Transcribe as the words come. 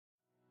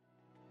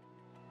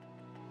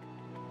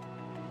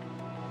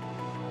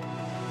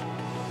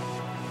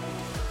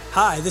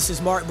Hi, this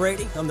is Mark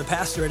Brady. I'm the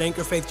pastor at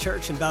Anchor Faith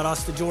Church in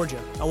Valdosta,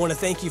 Georgia. I want to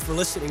thank you for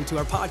listening to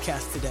our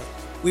podcast today.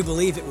 We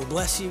believe it will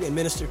bless you and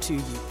minister to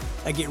you.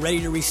 Now get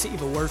ready to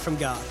receive a word from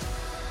God.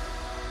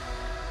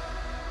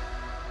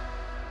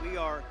 We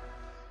are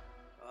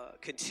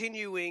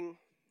continuing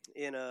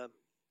in a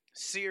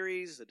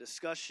series, a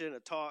discussion,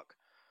 a talk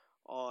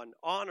on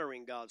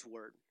honoring God's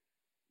word.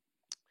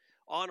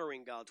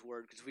 Honoring God's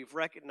word, because we've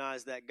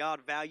recognized that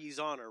God values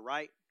honor,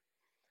 right?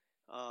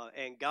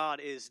 And God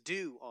is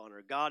due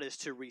honor. God is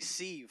to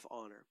receive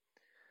honor.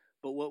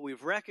 But what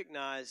we've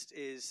recognized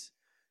is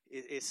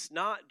it's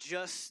not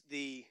just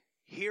the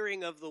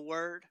hearing of the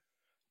word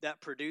that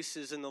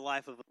produces in the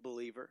life of a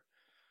believer.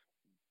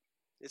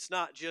 It's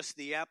not just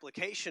the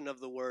application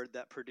of the word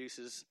that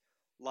produces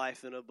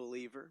life in a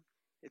believer.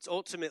 It's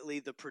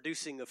ultimately the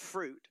producing of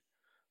fruit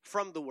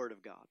from the word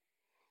of God.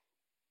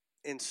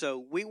 And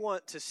so we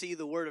want to see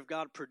the word of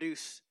God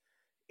produce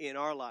in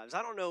our lives.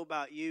 I don't know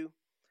about you.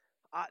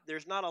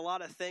 There's not a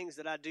lot of things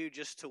that I do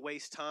just to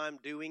waste time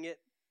doing it,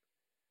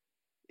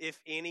 if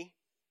any.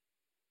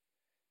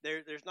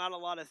 There's not a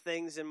lot of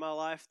things in my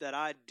life that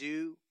I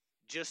do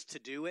just to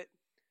do it,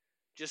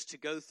 just to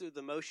go through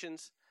the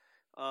motions.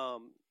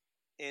 And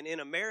in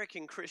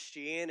American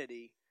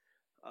Christianity,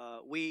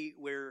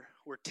 we're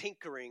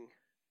tinkering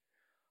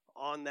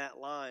on that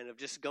line of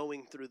just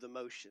going through the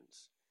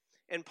motions.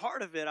 And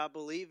part of it, I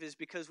believe, is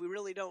because we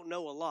really don't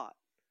know a lot.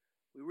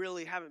 We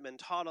really haven't been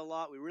taught a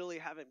lot. We really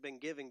haven't been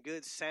given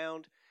good,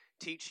 sound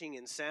teaching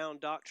and sound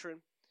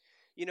doctrine.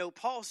 You know,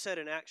 Paul said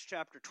in Acts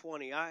chapter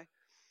 20, I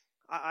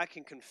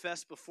can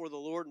confess before the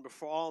Lord and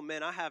before all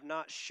men, I have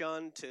not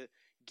shunned to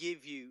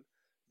give you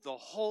the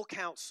whole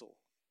counsel.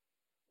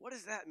 What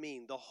does that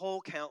mean, the whole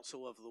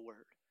counsel of the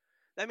word?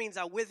 That means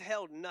I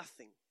withheld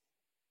nothing.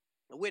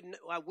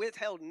 I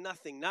withheld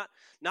nothing, not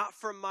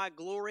for my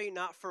glory,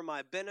 not for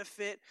my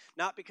benefit,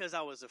 not because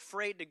I was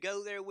afraid to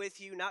go there with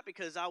you, not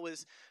because I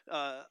was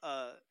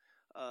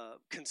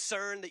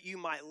concerned that you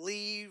might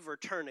leave or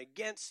turn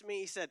against me.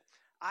 He said,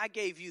 I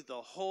gave you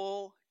the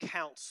whole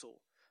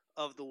counsel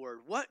of the word.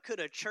 What could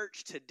a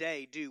church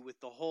today do with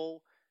the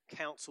whole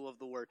counsel of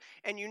the word?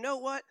 And you know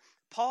what?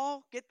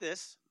 Paul, get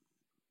this,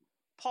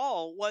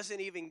 Paul wasn't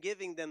even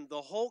giving them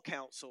the whole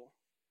counsel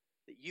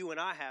that you and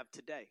I have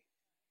today.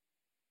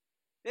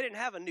 They didn't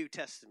have a New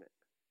Testament.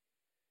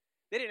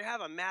 They didn't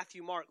have a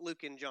Matthew, Mark,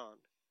 Luke, and John.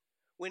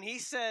 When he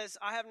says,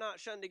 I have not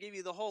shunned to give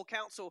you the whole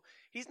counsel,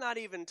 he's not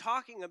even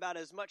talking about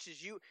as much as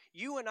you.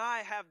 You and I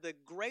have the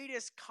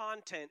greatest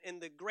content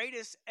and the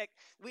greatest,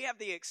 we have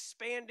the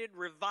expanded,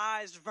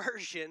 revised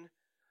version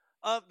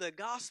of the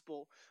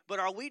gospel, but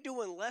are we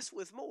doing less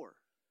with more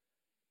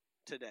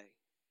today?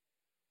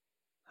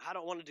 I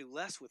don't want to do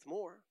less with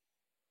more.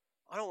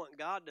 I don't want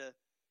God to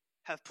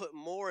have put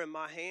more in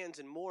my hands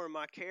and more in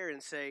my care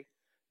and say,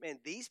 man,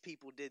 these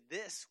people did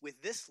this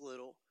with this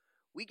little.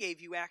 We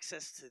gave you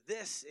access to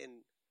this,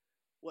 and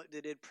what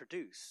did it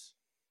produce?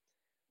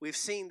 We've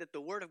seen that the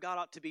Word of God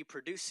ought to be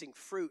producing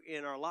fruit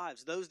in our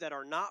lives. Those that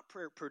are not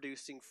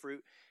producing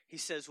fruit, he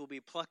says, will be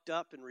plucked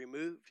up and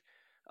removed.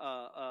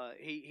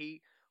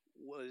 He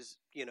was,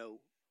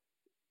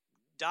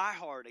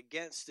 diehard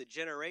against the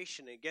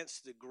generation,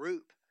 against the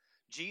group.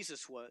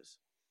 Jesus was.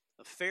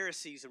 Of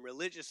Pharisees and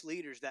religious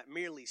leaders that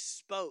merely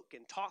spoke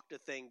and talked a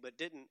thing but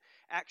didn't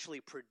actually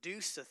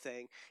produce a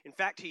thing. In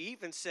fact, he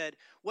even said,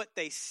 what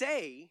they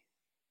say,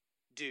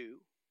 do,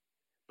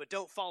 but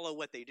don't follow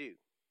what they do.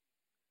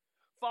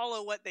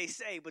 Follow what they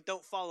say, but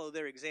don't follow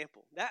their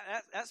example.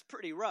 That's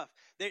pretty rough.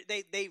 They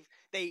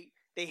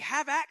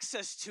have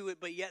access to it,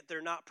 but yet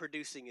they're not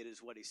producing it,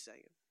 is what he's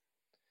saying.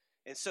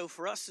 And so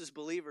for us as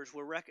believers,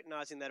 we're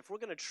recognizing that if we're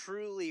going to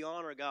truly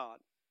honor God,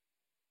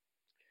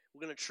 we're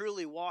going to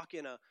truly walk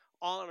in a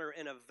honor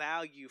and a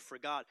value for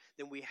God,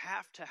 then we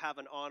have to have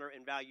an honor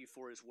and value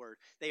for his word.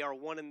 They are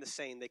one and the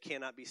same. They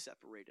cannot be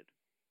separated.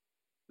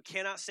 We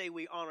cannot say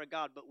we honor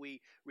God, but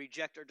we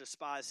reject or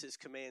despise his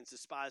commands,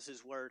 despise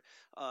his word,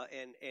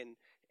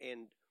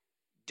 and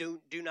do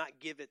not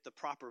give it the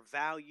proper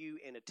value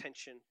and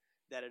attention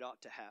that it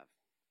ought to have.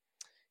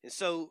 And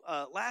so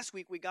last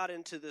week we got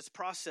into this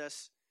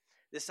process,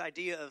 this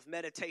idea of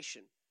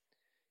meditation.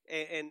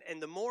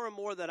 And the more and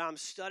more that I'm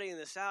studying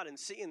this out and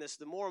seeing this,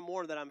 the more and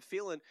more that I'm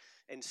feeling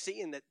and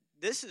seeing that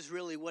this is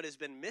really what has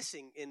been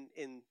missing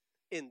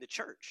in the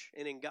church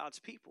and in God's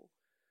people.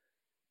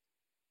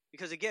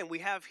 Because again, we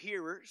have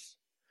hearers,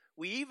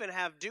 we even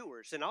have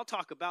doers, and I'll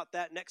talk about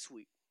that next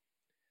week.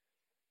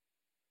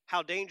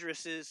 How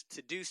dangerous it is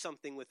to do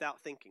something without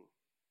thinking.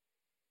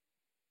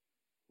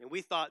 And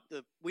we thought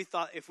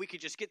if we could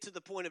just get to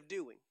the point of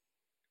doing.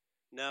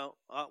 No,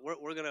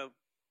 we're gonna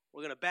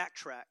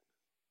backtrack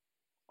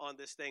on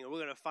this thing, and we're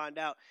going to find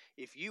out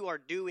if you are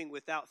doing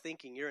without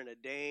thinking, you're in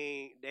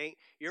a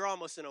you're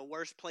almost in a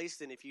worse place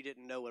than if you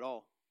didn't know at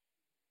all.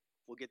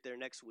 We'll get there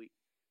next week.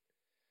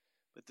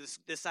 But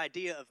this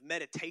idea of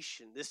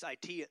meditation, this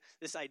idea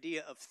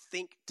of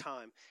think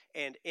time,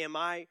 and am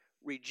I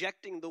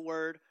rejecting the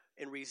word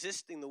and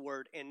resisting the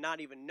word and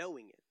not even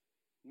knowing it?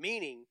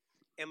 Meaning,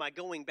 Am I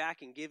going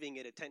back and giving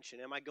it attention?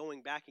 Am I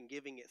going back and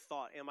giving it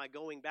thought? Am I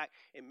going back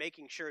and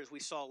making sure, as we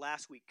saw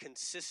last week,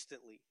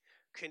 consistently,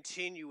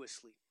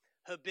 continuously,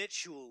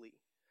 habitually,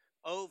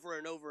 over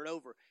and over and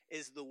over,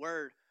 is the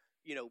word,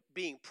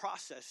 being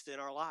processed in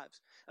our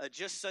lives?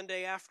 Just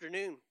Sunday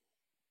afternoon,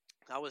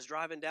 I was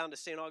driving down to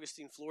St.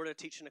 Augustine, Florida,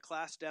 teaching a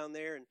class down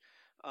there, and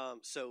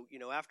so,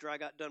 after I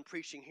got done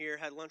preaching here,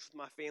 had lunch with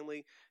my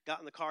family, got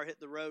in the car, hit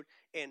the road,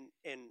 and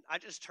I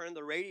just turned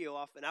the radio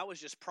off, and I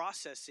was just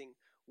processing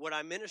what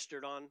I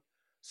ministered on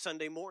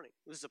Sunday morning.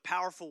 It was a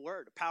powerful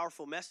word, a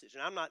powerful message.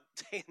 And I'm not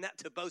saying that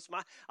to boast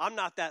I'm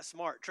not that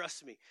smart,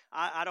 trust me.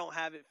 I don't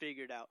have it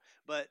figured out.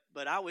 But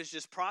I was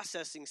just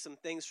processing some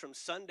things from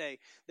Sunday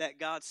that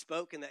God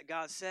spoke and that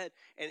God said,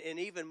 and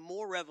even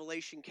more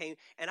revelation came.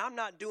 And I'm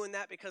not doing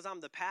that because I'm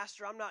the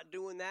pastor. I'm not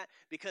doing that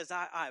because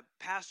I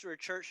pastor a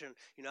church and,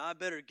 I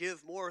better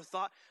give more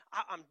thought.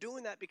 I'm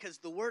doing that because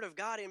the word of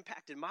God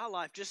impacted my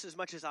life just as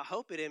much as I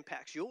hope it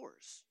impacts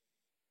yours.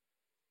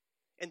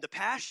 And the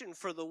passion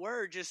for the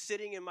word just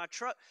sitting in my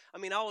truck, I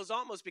was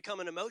almost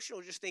becoming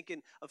emotional just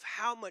thinking of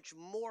how much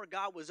more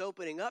God was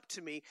opening up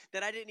to me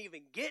that I didn't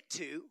even get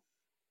to.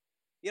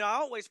 I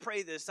always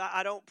pray this.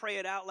 I don't pray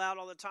it out loud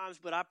all the times,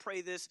 but I pray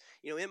this,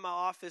 in my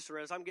office or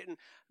as I'm getting,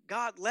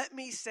 God, let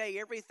me say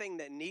everything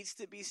that needs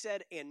to be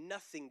said and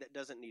nothing that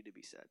doesn't need to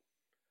be said.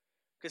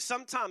 Because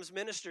sometimes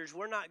ministers,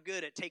 we're not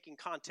good at taking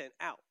content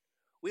out.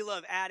 We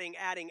love adding,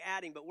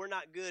 but we're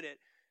not good at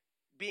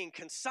being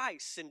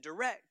concise and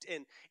direct,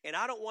 and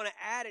I don't want to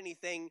add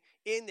anything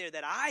in there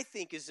that I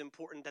think is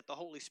important that the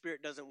Holy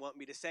Spirit doesn't want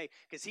me to say,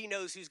 because he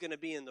knows who's going to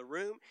be in the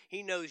room.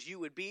 He knows you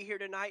would be here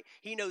tonight.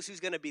 He knows who's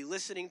going to be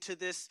listening to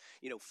this,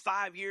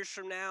 5 years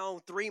from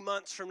now, 3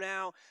 months from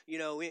now, in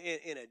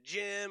a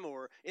gym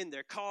or in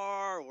their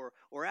car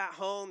or at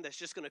home, that's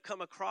just going to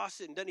come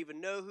across it and doesn't even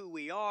know who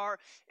we are,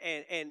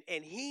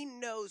 and he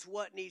knows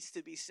what needs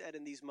to be said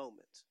in these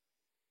moments.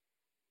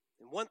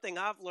 And one thing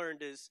I've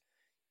learned is,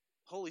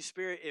 Holy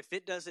Spirit, if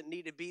it doesn't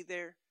need to be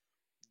there,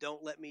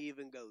 don't let me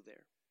even go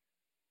there.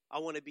 I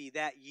want to be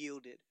that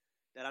yielded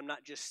that I'm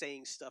not just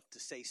saying stuff to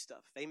say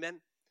stuff. Amen?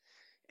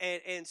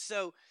 And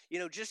so,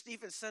 just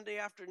even Sunday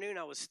afternoon,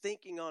 I was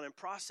thinking on and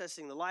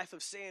processing the life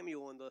of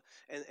Samuel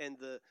and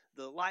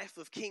the life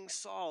of King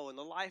Saul and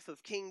the life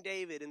of King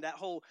David and that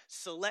whole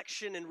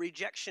selection and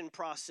rejection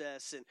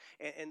process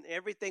and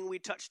everything we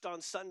touched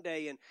on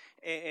Sunday. And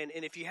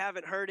if you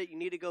haven't heard it, you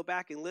need to go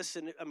back and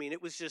listen.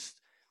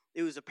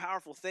 It was a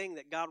powerful thing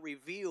that God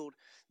revealed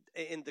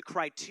in the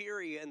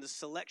criteria and the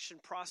selection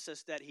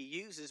process that he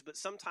uses, but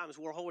sometimes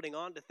we're holding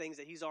on to things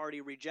that he's already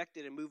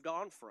rejected and moved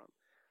on from.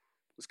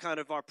 It was kind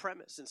of our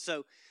premise. And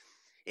so,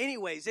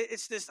 anyways,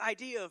 it's this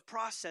idea of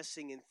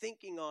processing and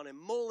thinking on and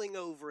mulling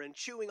over and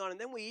chewing on. And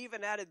then we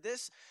even added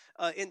this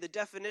in the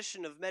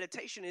definition of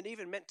meditation. It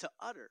even meant to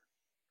utter.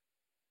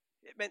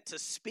 It meant to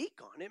speak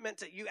on. It meant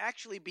that you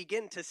actually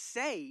begin to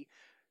say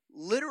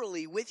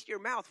literally with your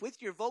mouth,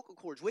 with your vocal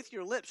cords, with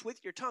your lips,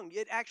 with your tongue.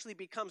 It actually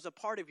becomes a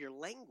part of your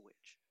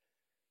language.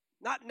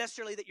 Not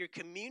necessarily that you're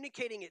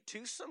communicating it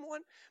to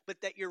someone,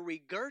 but that you're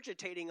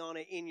regurgitating on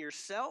it in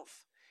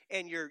yourself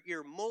and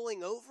you're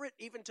mulling over it,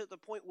 even to the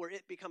point where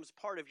it becomes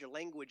part of your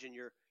language and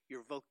your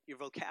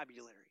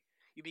vocabulary.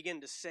 You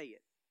begin to say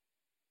it.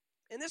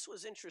 And this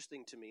was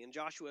interesting to me in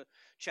Joshua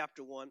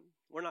chapter 1.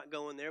 We're not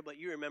going there, but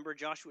you remember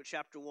Joshua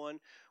chapter 1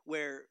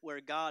 where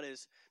God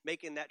is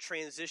making that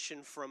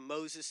transition from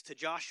Moses to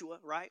Joshua,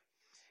 right?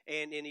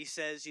 And he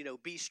says,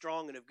 be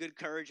strong and of good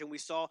courage. And we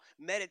saw,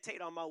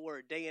 meditate on my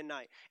word day and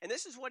night. And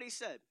this is what he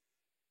said.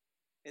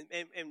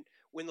 And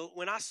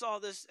when I saw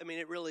this,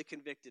 it really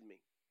convicted me.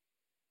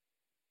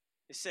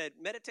 It said,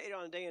 meditate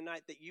on day and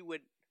night that you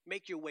would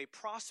make your way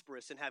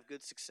prosperous and have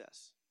good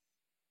success.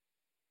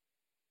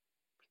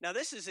 Now,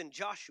 this is in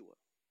Joshua.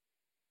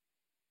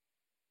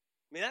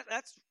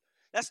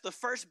 That's the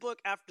first book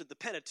after the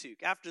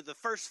Pentateuch, after the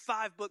first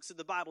 5 books of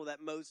the Bible that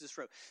Moses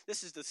wrote.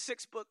 This is the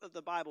 6th book of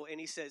the Bible, and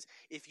he says,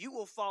 if you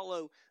will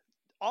follow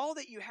all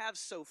that you have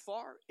so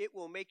far, it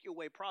will make your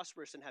way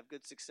prosperous and have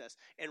good success.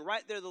 And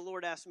right there, the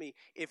Lord asked me,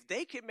 if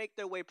they can make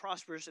their way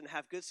prosperous and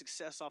have good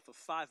success off of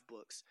 5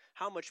 books,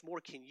 how much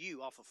more can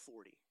you off of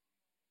 40?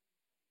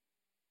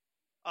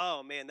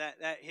 Oh, man,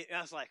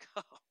 I was like,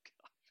 oh,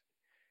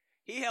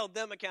 he held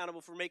them accountable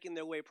for making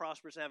their way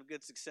prosperous and have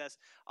good success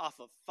off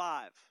of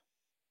 5.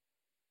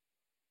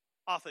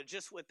 Off of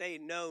just what they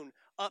had known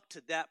up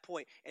to that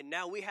point. And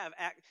now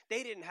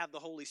they didn't have the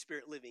Holy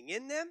Spirit living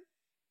in them.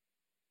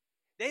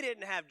 They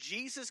didn't have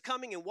Jesus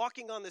coming and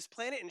walking on this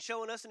planet and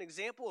showing us an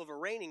example of a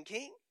reigning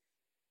king.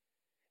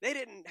 They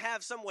didn't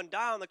have someone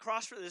die on the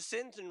cross for their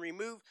sins and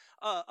remove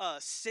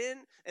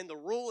sin and the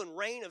rule and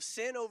reign of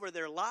sin over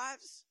their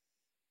lives.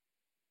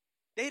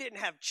 They didn't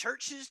have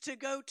churches to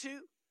go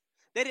to.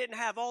 They didn't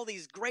have all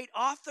these great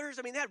authors.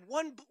 They had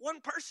one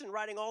person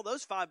writing all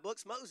those 5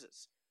 books,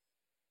 Moses.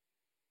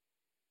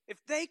 If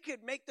they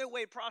could make their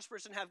way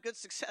prosperous and have good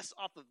success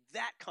off of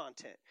that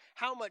content,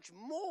 how much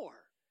more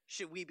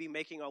should we be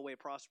making our way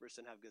prosperous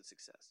and have good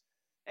success?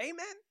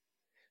 Amen?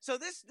 So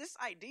this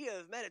idea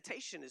of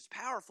meditation is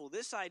powerful.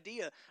 This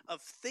idea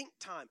of think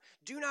time.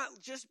 Do not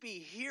just be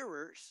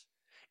hearers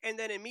and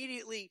then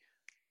immediately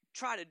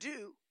try to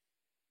do.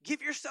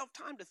 Give yourself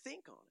time to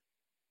think on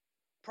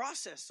it.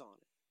 Process on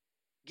it.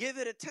 Give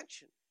it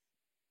attention.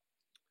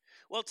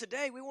 Well,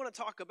 today we want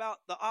to talk about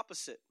the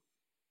opposite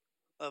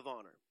of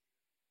honor.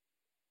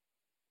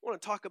 I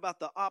want to talk about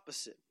the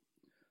opposite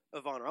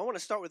of honor. I want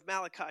to start with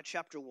Malachi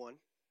chapter 1.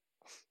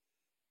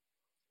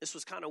 This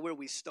was kind of where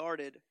we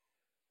started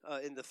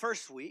in the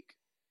first week,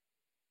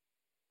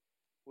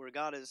 where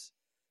God is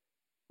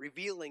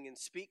revealing and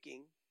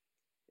speaking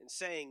and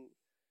saying,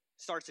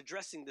 starts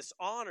addressing this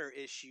honor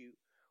issue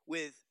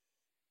with,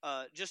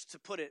 just to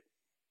put it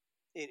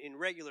in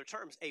regular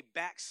terms, a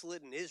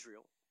backslidden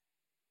Israel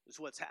is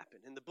what's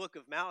happened. In the book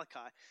of Malachi,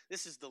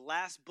 this is the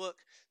last book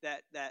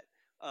that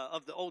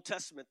of the Old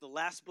Testament, the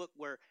last book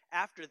where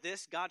after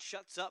this, God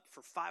shuts up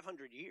for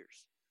 500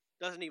 years.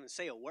 Doesn't even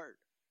say a word.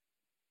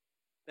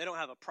 They don't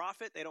have a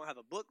prophet. They don't have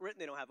a book written.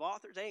 They don't have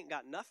authors. They ain't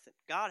got nothing.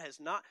 God is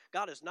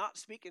not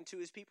speaking to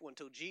his people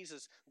until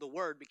Jesus, the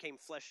Word, became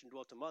flesh and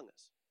dwelt among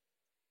us.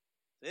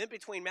 In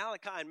between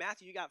Malachi and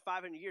Matthew, you got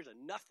 500 years of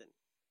nothing.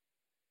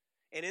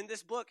 And in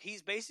this book,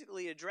 he's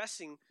basically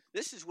addressing,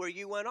 this is where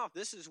you went off.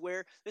 This is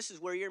where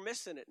you're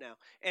missing it now.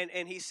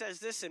 And he says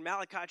this in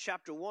Malachi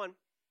chapter 1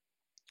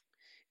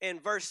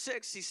 and verse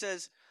 6. He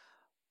says,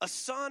 a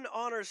son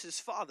honors his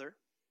father,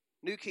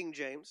 New King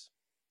James,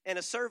 and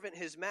a servant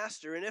his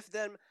master. And if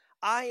then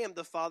I am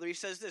the father, he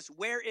says this,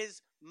 where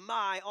is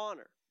my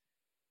honor?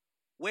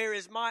 Where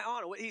is my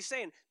honor? What he's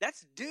saying,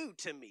 that's due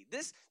to me.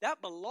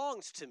 That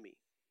belongs to me.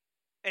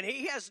 And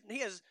he's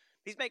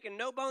making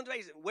no bones about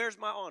it. Where's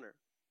my honor?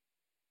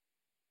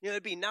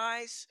 It'd be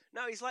nice.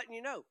 No, he's letting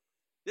you know.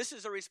 This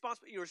is a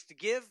responsibility yours to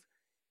give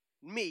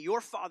me,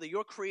 your father,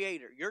 your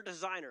creator, your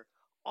designer,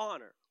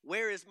 honor.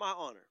 Where is my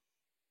honor?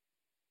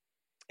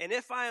 And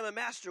if I am a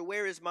master,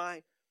 where is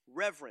my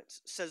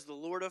reverence, says the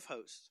Lord of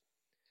hosts.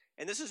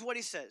 And this is what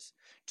he says.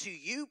 To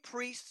you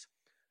priests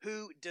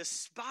who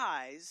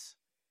despise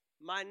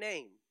my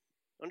name.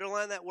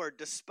 Underline that word,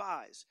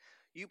 despise.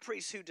 You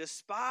priests who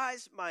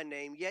despise my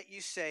name, yet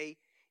you say,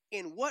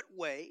 in what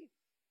way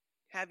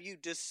have we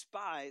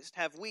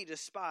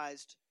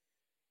despised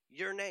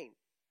your name?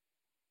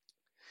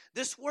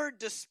 This word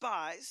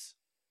despise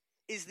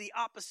is the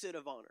opposite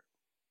of honor.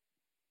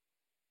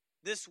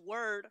 This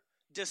word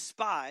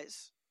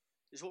despise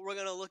is what we're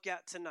going to look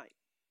at tonight.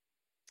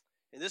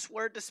 And this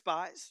word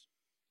despise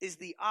is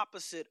the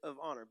opposite of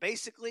honor.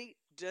 Basically,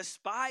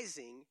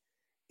 despising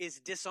is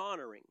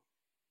dishonoring.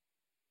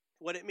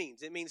 What it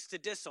means to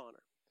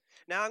dishonor.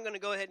 Now I'm going to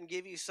go ahead and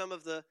give you some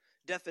of the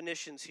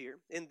definitions here.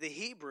 In the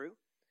Hebrew,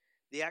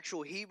 the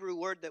actual Hebrew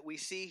word that we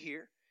see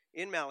here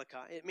in Malachi,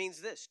 it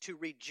means this: to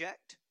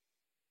reject,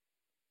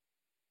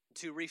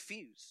 to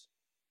refuse.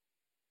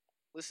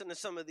 Listen to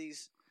some of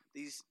these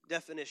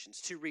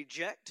definitions: to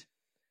reject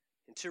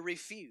and to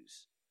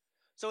refuse.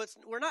 So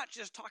we're not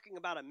just talking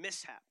about a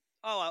mishap.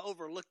 Oh, I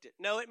overlooked it.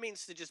 No, it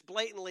means to just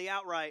blatantly,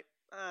 outright,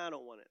 I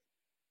don't want it.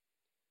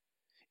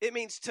 It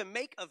means to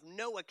make of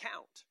no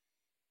account.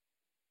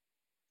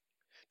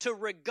 To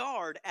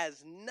regard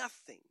as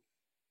nothing.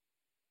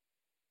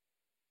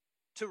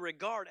 To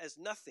regard as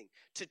nothing.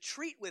 To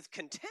treat with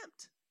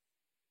contempt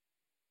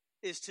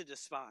is to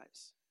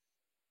despise.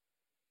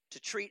 To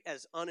treat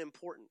as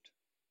unimportant.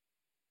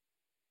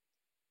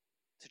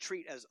 To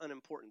treat as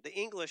unimportant. The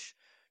English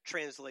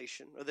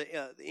translation, or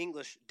the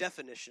English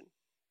definition,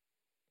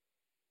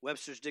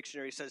 Webster's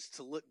Dictionary says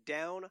to look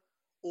down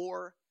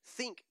or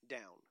think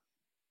down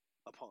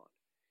upon.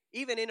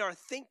 Even in our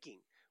thinking,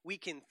 we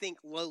can think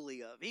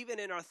lowly of. Even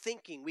in our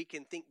thinking, we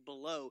can think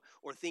below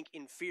or think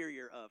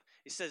inferior of.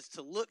 It says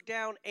to look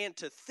down and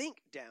to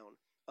think down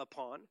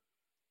upon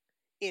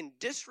in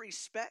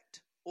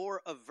disrespect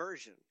or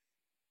aversion.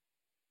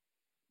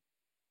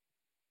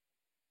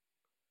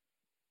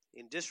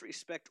 In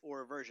disrespect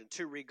or aversion.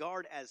 To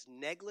regard as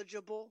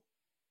negligible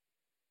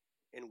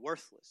and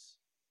worthless.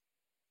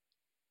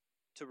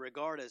 To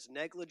regard as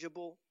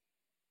negligible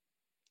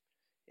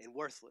and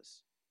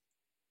worthless.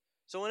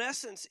 So in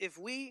essence, if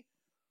we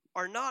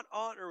are not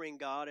honoring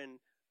God, and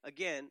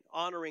again,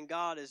 honoring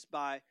God is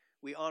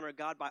we honor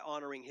God by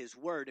honoring his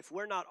word. If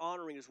we're not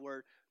honoring his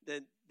word,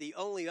 then the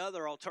only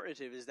other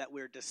alternative is that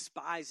we're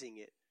despising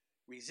it,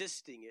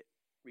 resisting it,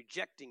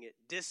 rejecting it,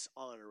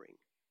 dishonoring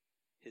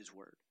his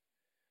word.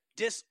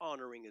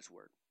 Dishonoring his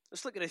word.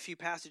 Let's look at a few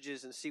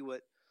passages and see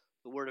what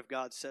the word of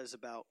God says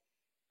about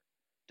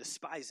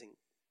despising.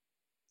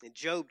 In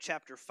Job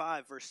chapter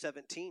 5, verse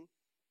 17.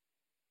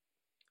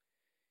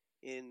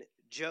 In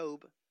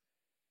Job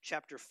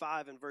chapter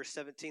 5 and verse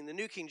 17, the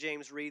New King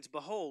James reads,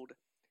 behold,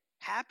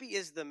 happy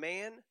is the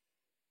man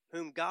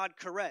whom God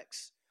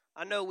corrects.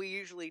 I know we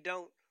usually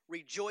don't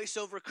rejoice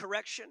over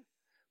correction,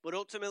 but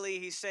ultimately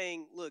he's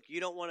saying, look, you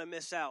don't want to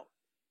miss out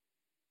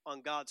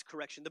on God's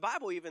correction. The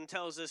Bible even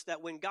tells us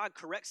that when God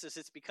corrects us,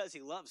 it's because he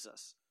loves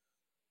us,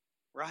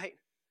 right?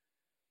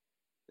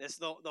 That's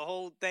the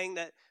whole thing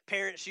that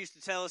parents used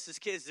to tell us as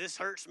kids, this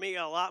hurts me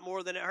a lot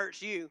more than it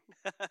hurts you.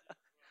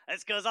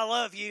 That's because I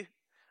love you.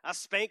 I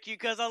spank you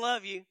because I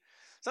love you.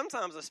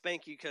 Sometimes I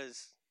spank you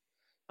because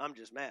I'm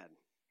just mad.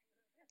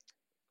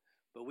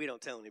 But we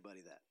don't tell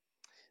anybody that.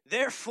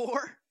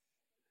 Therefore,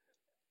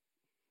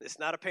 it's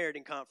not a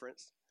parenting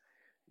conference.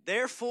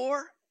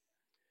 Therefore,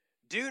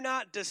 do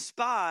not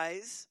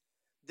despise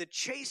the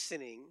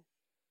chastening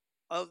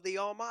of the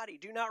Almighty.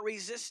 Do not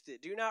resist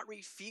it. Do not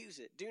refuse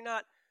it. Do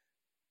not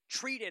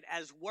treat it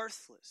as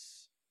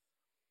worthless.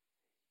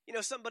 You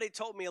know, somebody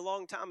told me a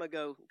long time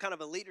ago, kind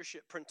of a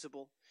leadership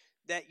principle,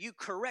 that you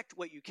correct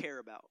what you care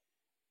about.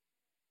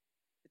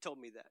 They told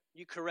me that.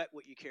 You correct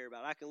what you care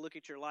about. I can look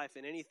at your life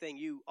and anything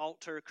you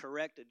alter,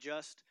 correct,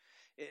 adjust,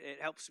 it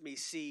helps me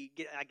see,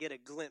 I get a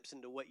glimpse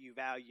into what you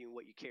value and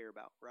what you care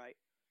about, right?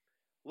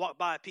 Walk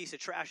by a piece of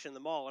trash in the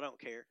mall, I don't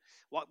care.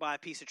 Walk by a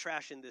piece of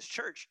trash in this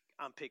church,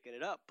 I'm picking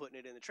it up, putting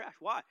it in the trash.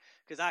 Why?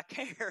 Because I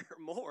care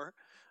more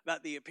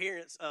about the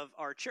appearance of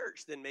our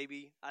church than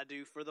maybe I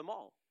do for the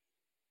mall.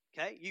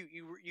 Okay?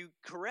 You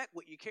correct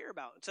what you care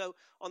about. And so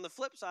on the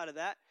flip side of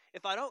that,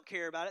 if I don't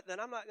care about it, then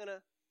I'm not going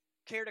to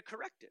care to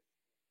correct it.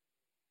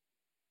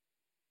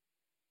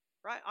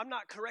 Right? I'm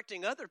not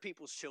correcting other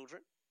people's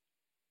children,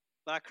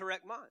 but I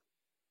correct mine.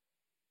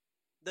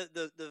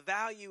 The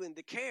value and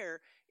the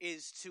care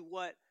is to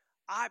what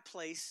I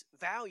place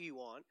value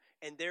on,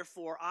 and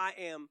therefore I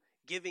am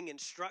giving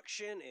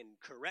instruction and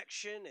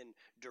correction and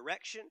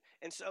direction.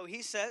 And so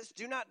he says,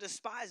 do not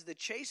despise the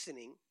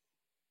chastening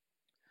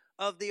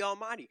of the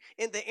Almighty.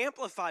 In the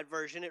Amplified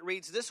version, it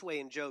reads this way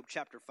in Job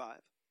chapter 5.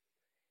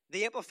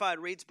 The Amplified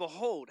reads,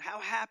 behold, how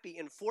happy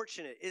and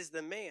fortunate is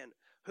the man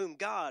whom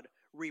God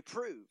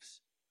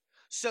reproves.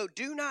 So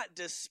do not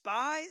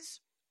despise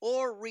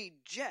or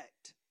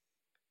reject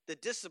the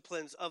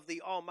disciplines of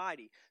the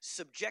Almighty,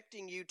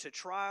 subjecting you to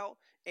trial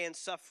and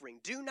suffering.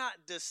 Do not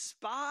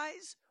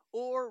despise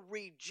or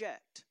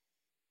reject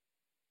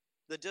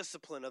the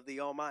discipline of the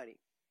Almighty.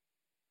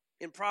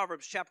 In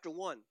Proverbs chapter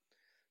 1,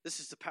 this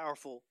is the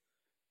powerful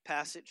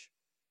passage.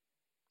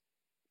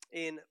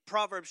 In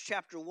Proverbs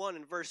chapter 1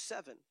 and verse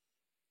 7,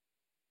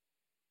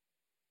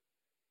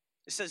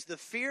 it says, the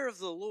fear of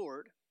the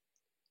Lord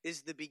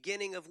is the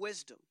beginning of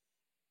wisdom.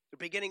 The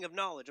beginning of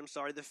knowledge,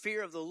 The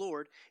fear of the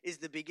Lord is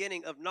the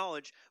beginning of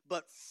knowledge,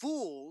 but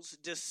fools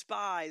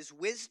despise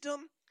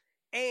wisdom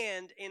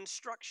and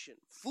instruction.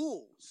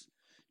 Fools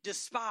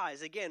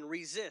despise, again,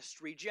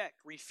 resist, reject,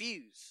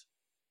 refuse,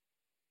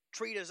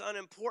 treat as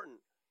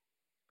unimportant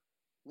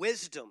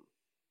wisdom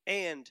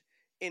and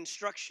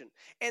instruction.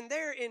 And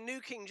there in New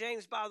King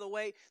James, by the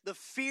way, the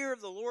fear of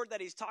the Lord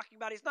that he's talking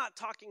about, he's not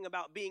talking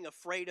about being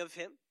afraid of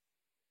him.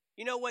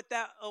 You know what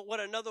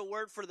another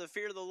word for the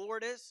fear of the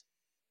Lord is?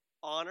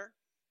 Honor,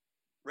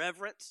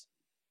 reverence,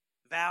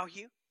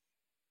 value.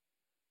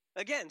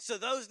 Again, so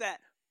those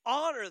that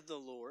honor the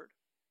Lord,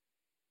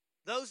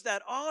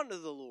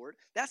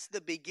 that's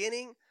the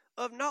beginning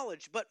of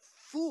knowledge. But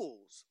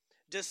fools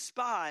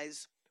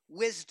despise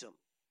wisdom.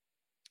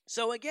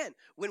 So again,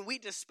 when we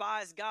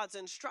despise God's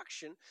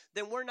instruction,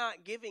 then we're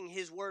not giving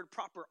his word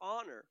proper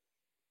honor.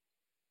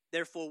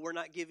 Therefore, we're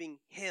not giving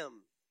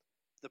him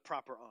the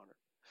proper honor.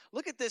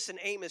 Look at this in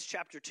Amos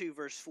chapter 2,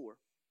 verse 4.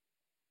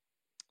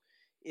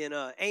 In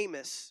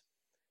Amos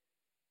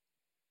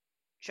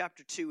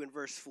chapter 2 and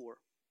verse 4.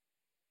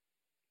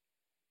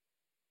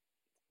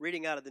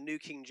 Reading out of the New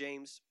King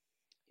James,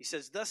 he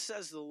says, thus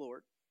says the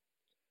Lord,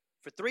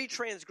 for 3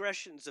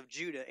 transgressions of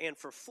Judah and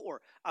for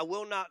 4, I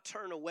will not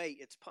turn away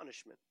its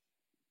punishment.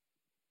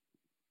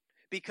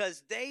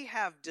 Because they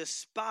have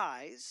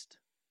despised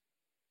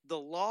the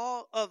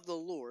law of the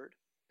Lord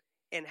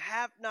and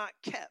have not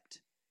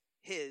kept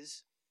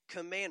his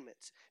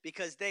commandments.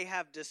 Because they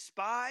have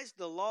despised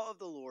the law of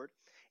the Lord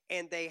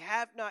and they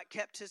have not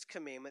kept his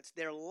commandments,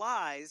 their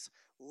lies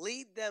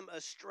lead them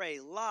astray,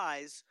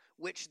 lies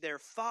which their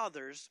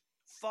fathers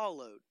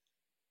followed.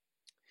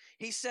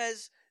 He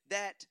says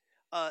that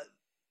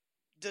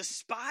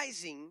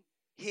despising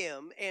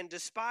him and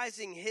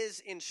despising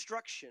his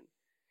instruction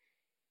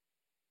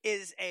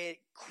is a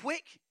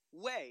quick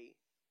way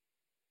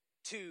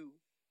to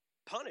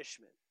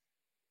punishment.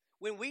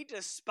 When we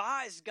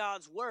despise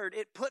God's word,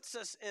 it puts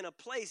us in a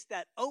place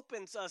that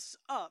opens us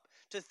up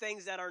to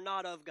things that are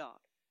not of God.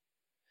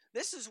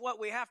 This is what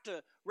we have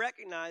to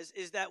recognize,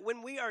 is that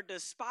when we are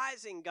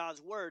despising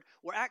God's word,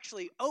 we're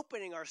actually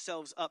opening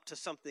ourselves up to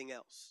something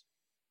else.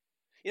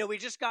 You know, we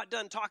just got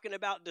done talking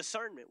about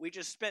discernment. We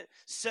just spent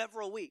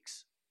several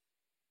weeks,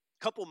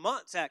 a couple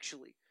months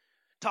actually,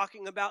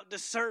 talking about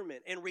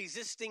discernment and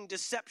resisting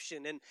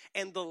deception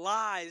and the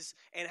lies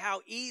and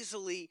how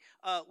easily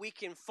we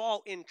can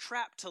fall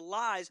entrapped to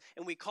lies,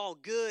 and we call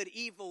good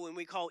evil and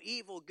we call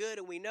evil good,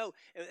 and we know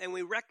and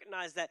we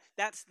recognize that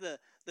that's the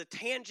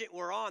tangent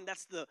we're on.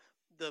 That's the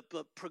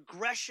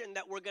progression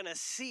that we're going to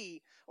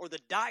see, or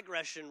the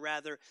digression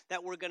rather,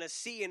 that we're going to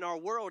see in our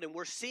world, and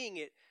we're seeing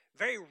it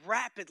very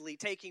rapidly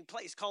taking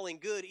place, calling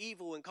good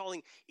evil and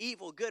calling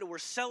evil good, and we're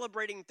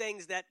celebrating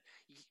things that,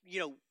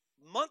 you know,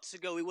 months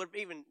ago we would have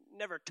even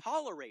never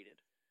tolerated.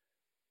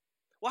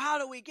 Well, how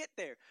do we get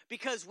there?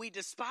 Because we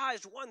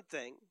despised one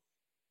thing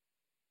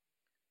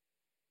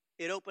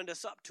it opened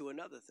us up to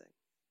another thing.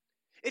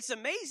 It's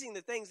amazing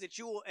the things that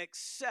you will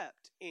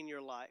accept in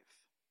your life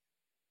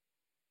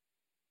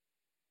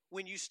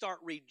when you start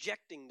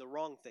rejecting the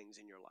wrong things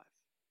in your life.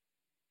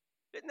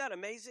 Isn't that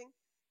amazing?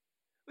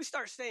 We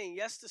start saying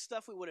yes to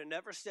stuff we would have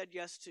never said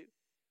yes to.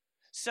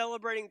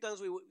 Celebrating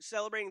things we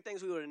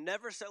would have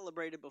never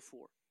celebrated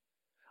before.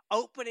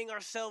 Opening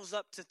ourselves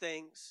up to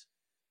things.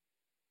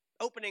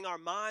 Opening our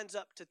minds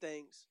up to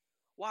things.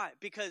 Why?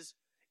 Because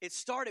it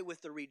started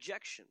with the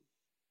rejection.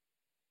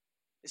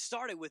 It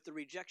started with the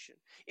rejection.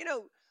 You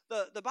know,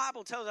 the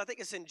Bible tells, I think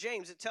it's in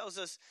James, it tells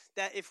us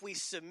that if we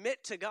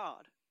submit to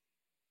God,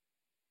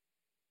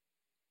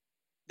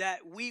 that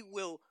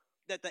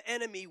the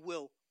enemy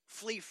will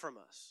flee from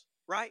us,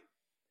 right?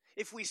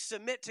 If we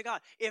submit to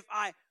God, if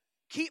I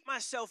keep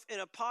myself in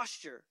a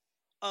posture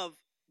of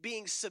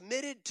being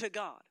submitted to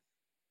God,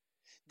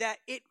 that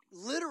it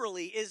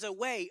literally is a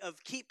way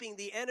of keeping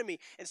the enemy.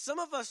 And some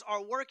of us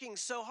are working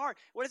so hard.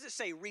 What does it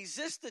say?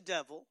 Resist the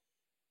devil,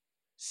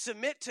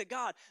 submit to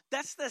God.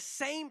 That's the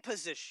same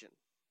position.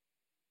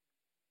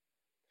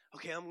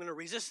 Okay, I'm going to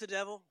resist the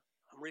devil.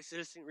 I'm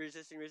resisting.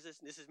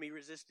 This is me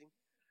resisting.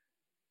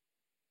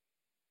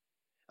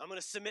 I'm going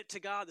to submit to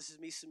God. This is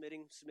me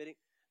submitting.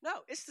 No,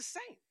 it's the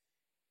same.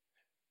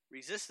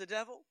 Resist the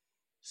devil,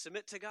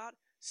 submit to God,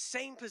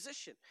 same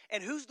position.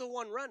 And who's the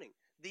one running?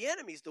 The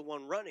enemy's the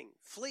one running,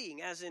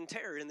 fleeing as in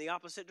terror in the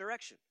opposite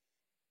direction.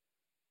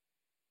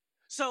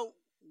 So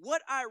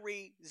what I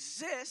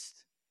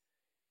resist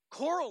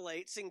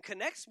correlates and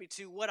connects me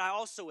to what I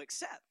also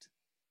accept.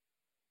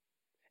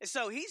 And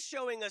so he's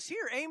showing us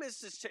here,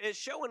 Amos is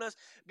showing us,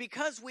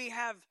 because we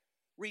have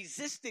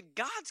resisted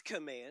God's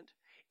command,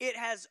 it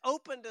has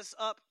opened us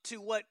up to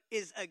what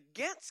is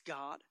against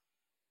God.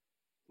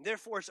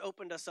 Therefore, it's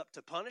opened us up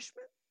to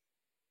punishment.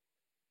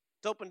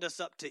 It's opened us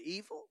up to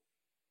evil.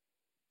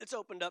 It's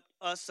opened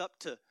us up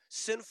to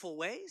sinful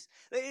ways.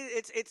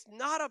 It's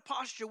not a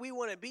posture we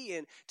want to be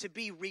in, to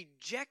be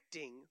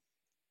rejecting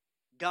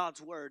God's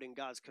word and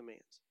God's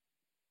commands.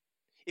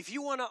 If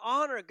you want to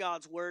honor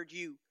God's word,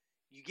 you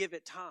give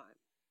it time.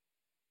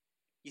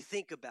 You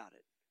think about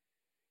it.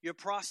 You're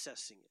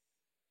processing it.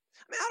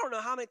 I mean, I don't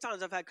know how many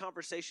times I've had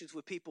conversations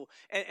with people,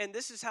 and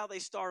this is how they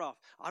start off.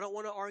 I don't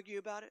want to argue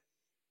about it.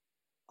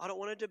 I don't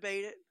want to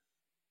debate it.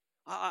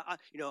 I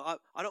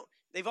don't.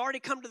 They've already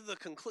come to the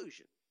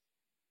conclusion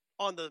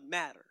on the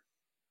matter,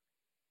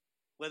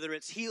 whether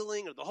it's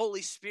healing or the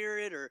Holy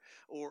Spirit or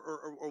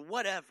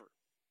whatever.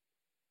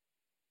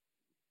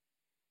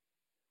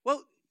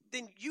 Well,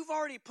 then you've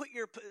already put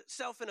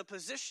yourself in a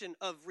position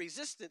of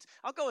resistance.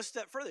 I'll go a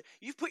step further.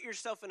 You've put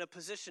yourself in a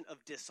position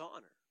of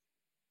dishonor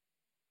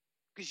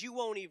because you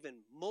won't even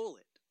mull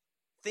it,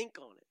 think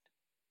on it.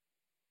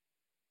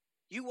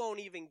 You won't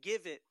even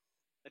give it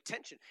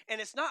attention. And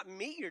it's not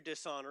me you're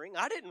dishonoring.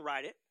 I didn't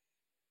write it.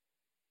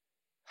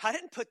 I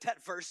didn't put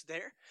that verse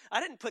there. I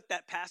didn't put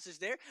that passage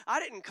there.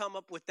 I didn't come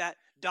up with that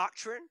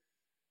doctrine.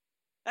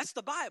 That's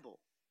the Bible.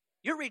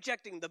 You're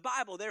rejecting the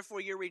Bible,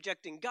 therefore you're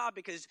rejecting God,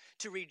 because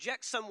to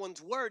reject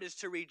someone's word is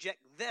to reject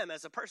them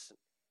as a person.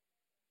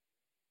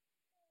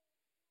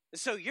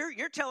 So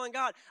you're telling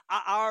God,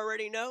 I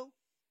already know.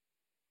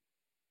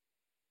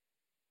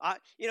 A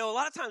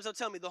lot of times they'll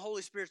tell me the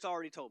Holy Spirit's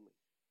already told me.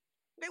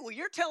 Okay, well,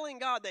 you're telling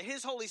God that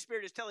his Holy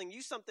Spirit is telling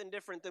you something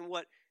different than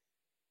what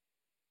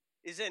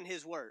is in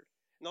his word.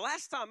 And the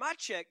last time I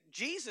checked,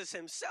 Jesus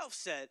himself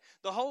said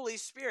the Holy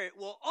Spirit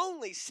will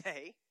only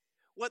say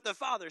what the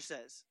Father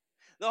says.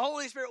 The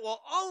Holy Spirit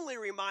will only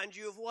remind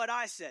you of what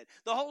I said.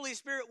 The Holy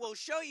Spirit will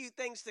show you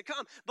things to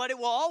come, but it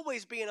will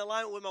always be in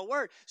alignment with my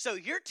word. So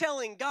you're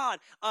telling God,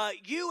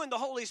 you and the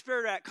Holy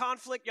Spirit are at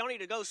conflict. Y'all need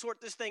to go sort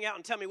this thing out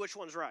and tell me which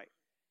one's right.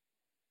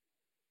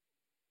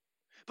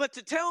 But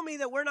to tell me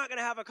that we're not going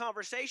to have a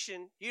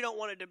conversation, you don't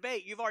want to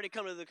debate, you've already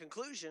come to the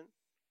conclusion,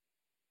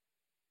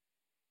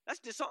 that's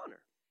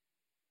dishonor.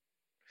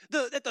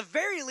 At the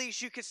very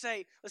least, you could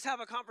say, let's have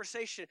a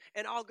conversation,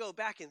 and I'll go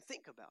back and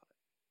think about it.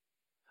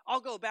 I'll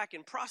go back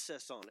and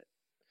process on it.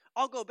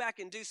 I'll go back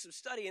and do some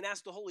study and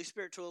ask the Holy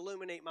Spirit to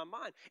illuminate my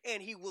mind,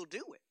 and he will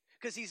do it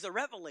because he's the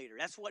revelator.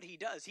 That's what he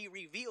does. He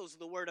reveals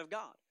the word of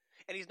God,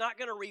 and he's not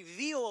going to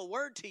reveal a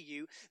word to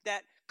you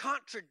that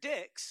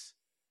contradicts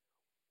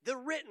the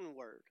written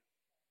word.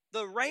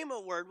 The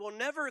Rhema word will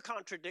never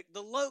contradict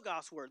the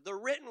Logos word. The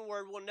written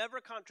word will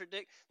never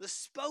contradict the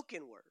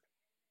spoken word.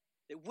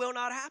 It will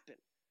not happen.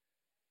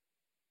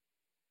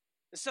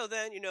 And so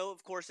then,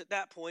 of course, at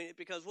that point, it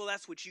becomes, well,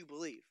 that's what you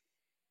believe.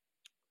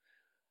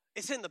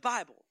 It's in the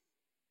Bible.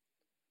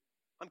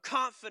 I'm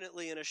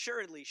confidently and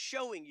assuredly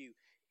showing you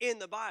in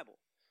the Bible.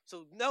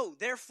 So no,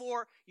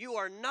 therefore, you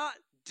are not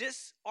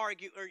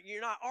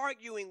you're not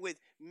arguing with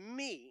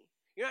me.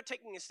 You're not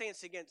taking a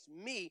stance against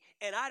me,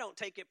 and I don't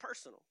take it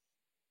personal.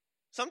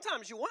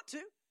 Sometimes you want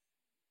to,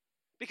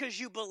 because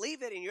you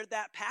believe it and you're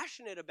that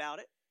passionate about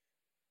it.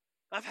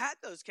 I've had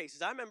those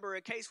cases. I remember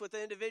a case with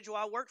an individual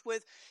I worked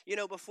with,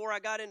 before I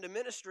got into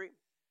ministry,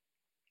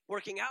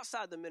 working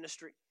outside the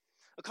ministry,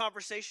 a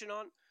conversation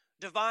on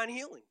divine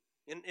healing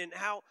and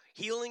how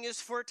healing is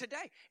for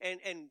today. And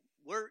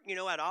we're,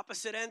 at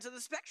opposite ends of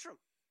the spectrum.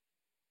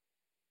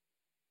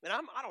 And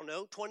I don't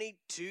know,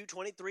 22,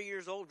 23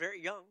 years old,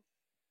 very young.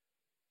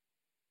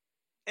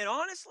 And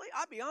honestly,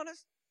 I'll be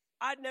honest,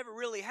 I'd never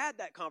really had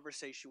that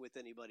conversation with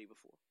anybody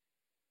before.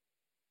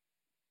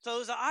 So it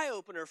was an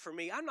eye-opener for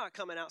me. I'm not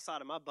coming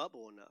outside of my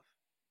bubble enough.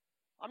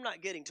 I'm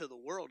not getting to the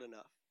world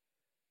enough.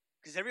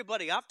 Because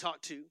everybody I've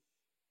talked to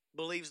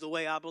believes the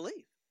way I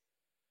believe.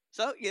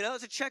 So,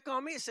 it's a check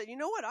on me. I said, you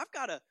know what? I've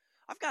got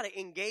to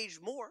engage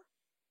more.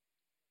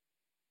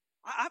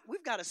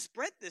 We've got to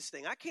spread this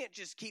thing. I can't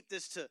just keep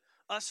this to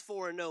us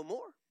four and no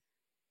more.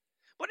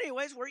 But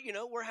anyways,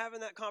 we're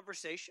having that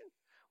conversation.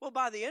 Well,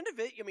 by the end of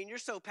it, you're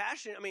so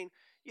passionate.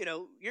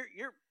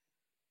 You're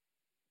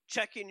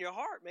checking your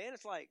heart, man.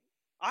 It's like,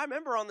 I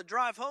remember on the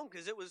drive home,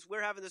 because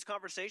we're having this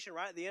conversation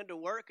right at the end of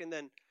work, and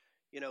then,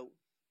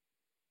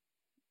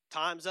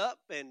 time's up,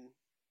 and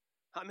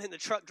I'm in the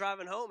truck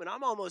driving home, and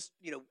I'm almost,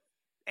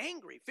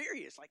 angry,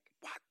 furious. Like,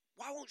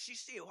 why won't she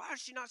see it? Why does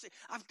she not see it?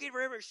 I've given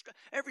her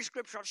every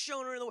scripture. I've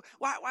shown her in the word.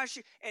 Why is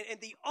she? And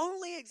the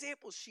only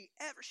example she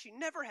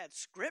never had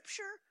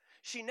scripture.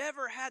 She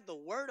never had the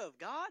word of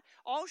God.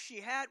 All she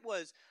had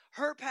was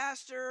her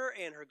pastor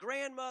and her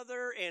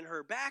grandmother and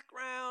her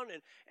background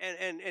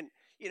and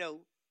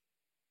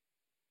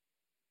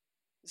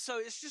so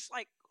it's just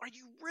like, are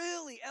you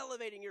really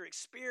elevating your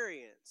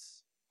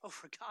experience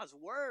over God's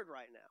word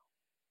right now?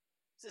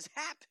 This is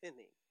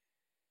happening.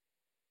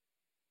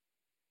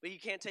 But you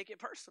can't take it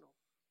personal.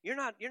 You're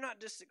not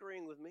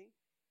disagreeing with me.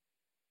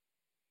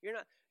 You're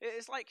not.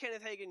 It's like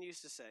Kenneth Hagin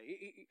used to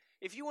say,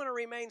 if you want to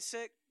remain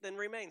sick, then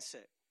remain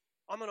sick.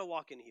 I'm going to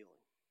walk in healing.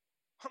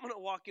 I'm going to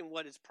walk in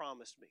what is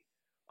promised me.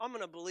 I'm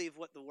going to believe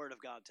what the word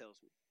of God tells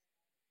me.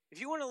 If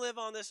you want to live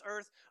on this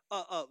earth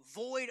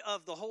void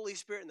of the Holy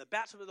Spirit and the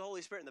baptism of the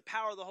Holy Spirit and the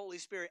power of the Holy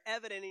Spirit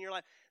evident in your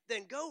life,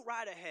 then go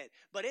right ahead.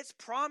 But it's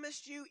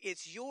promised you,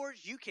 it's yours,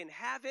 you can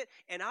have it,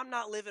 and I'm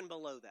not living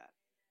below that.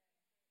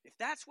 If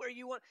that's where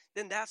you want,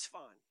 then that's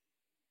fine.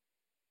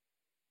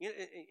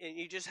 And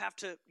you just have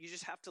to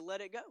let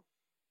it go.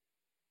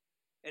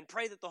 And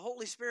pray that the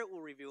Holy Spirit will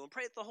reveal, and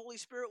pray that the Holy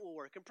Spirit will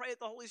work, and pray that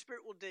the Holy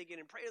Spirit will dig in,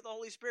 and pray that the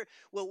Holy Spirit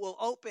will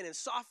open and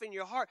soften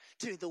your heart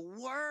to the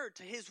Word,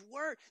 to His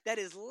Word that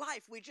is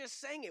life. We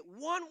just sang it.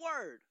 One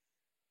word.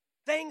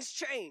 Things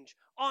change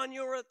on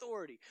your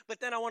authority. But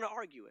then I want to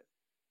argue it.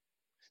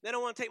 Then I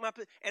want to take my,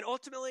 and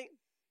ultimately,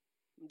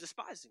 I'm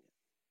despising it.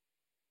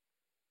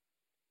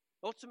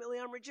 Ultimately,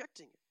 I'm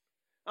rejecting it.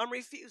 I'm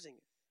refusing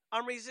it.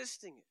 I'm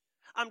resisting it.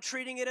 I'm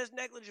treating it as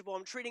negligible.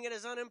 I'm treating it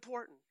as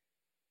unimportant.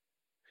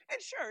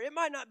 And sure, it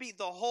might not be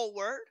the whole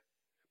word,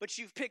 but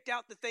you've picked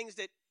out the things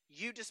that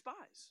you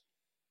despise.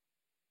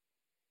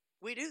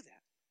 We do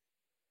that.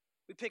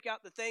 We pick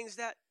out the things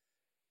that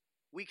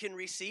we can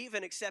receive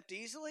and accept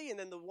easily, and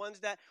then the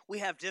ones that we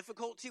have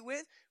difficulty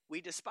with, we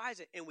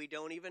despise it, and we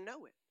don't even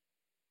know it.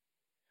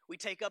 We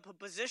take up a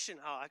position.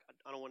 Oh, I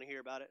don't want to hear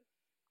about it.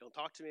 Don't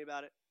talk to me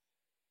about it.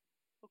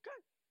 Okay.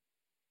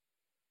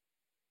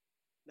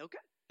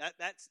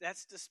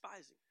 That's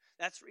despising.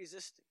 That's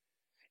resisting.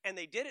 And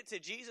they did it to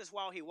Jesus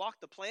while he walked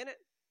the planet.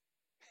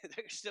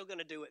 They're still going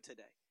to do it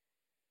today.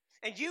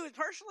 And you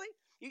personally,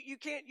 you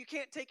can't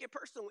take it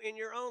personal in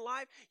your own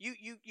life. You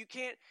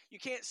can't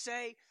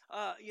say,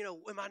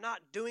 am I not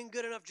doing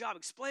good enough job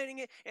explaining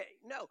it?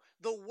 No,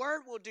 the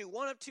word will do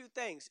one of two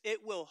things.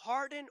 It will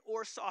harden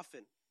or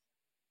soften.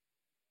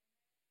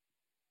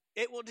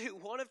 It will do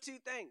one of two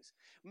things.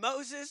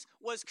 Moses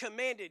was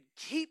commanded,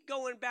 keep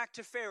going back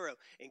to Pharaoh,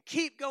 and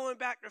keep going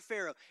back to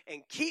Pharaoh,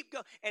 and keep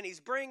going. And he's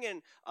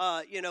bringing,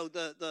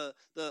 the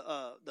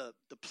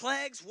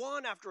plagues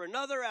one after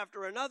another,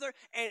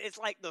 and it's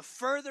like the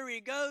further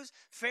he goes,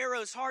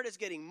 Pharaoh's heart is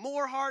getting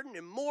more hardened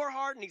and more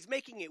hardened. He's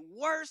making it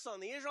worse on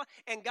the Israelites.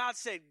 And God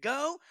said,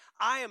 go.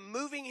 I am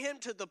moving him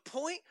to the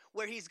point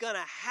where he's going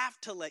to have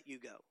to let you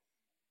go.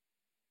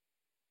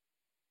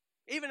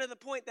 Even to the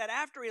point that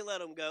after he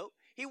let them go,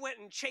 he went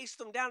and chased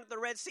them down at the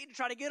Red Sea to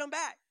try to get them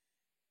back.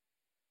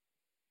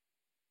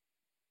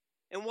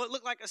 And what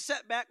looked like a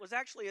setback was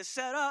actually a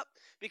setup,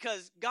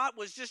 because God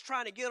was just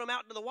trying to get them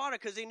out into the water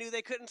because he knew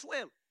they couldn't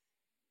swim.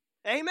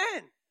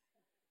 Amen.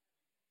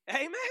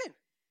 Amen.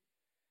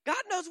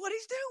 God knows what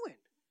he's doing.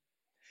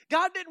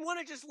 God didn't want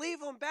to just leave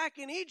them back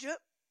in Egypt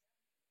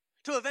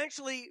to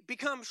eventually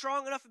become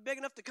strong enough and big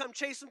enough to come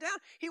chase them down.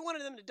 He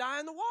wanted them to die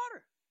in the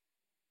water.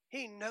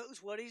 He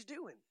knows what he's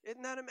doing.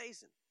 Isn't that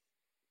amazing?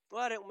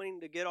 Well, I didn't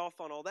mean to get off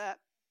on all that.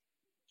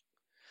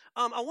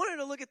 I wanted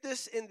to look at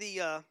this in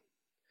the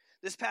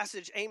this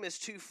passage, Amos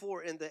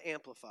 2:4 in the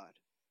Amplified.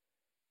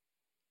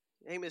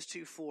 Amos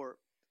 2:4.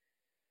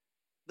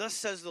 Thus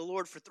says the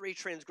Lord, for 3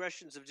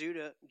 transgressions of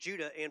Judah,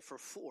 and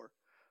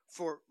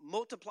for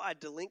multiplied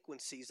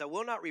delinquencies, I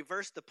will not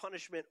reverse the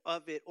punishment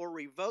of it or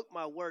revoke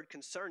my word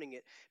concerning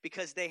it,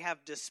 because they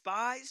have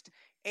despised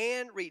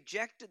and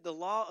rejected the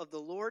law of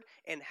the Lord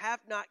and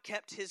have not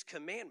kept his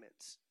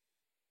commandments.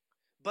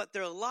 But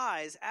their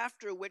lies,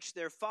 after which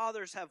their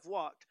fathers have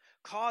walked,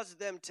 cause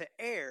them to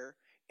err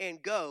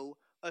and go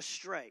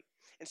astray.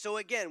 And so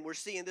again, we're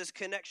seeing this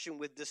connection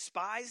with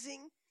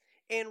despising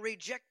and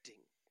rejecting.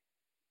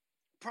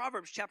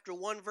 Proverbs chapter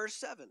 1, verse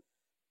 7.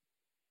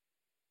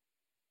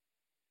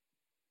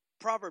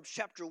 Proverbs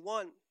chapter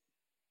 1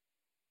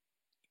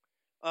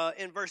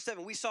 in verse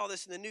 7. We saw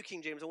this in the New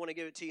King James. I want to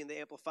give it to you in the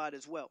Amplified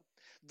as well.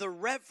 The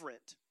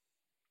reverent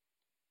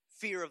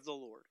fear of the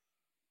Lord.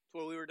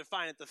 That's what we were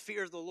defining it. The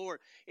fear of the Lord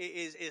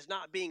is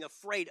not being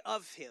afraid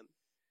of him.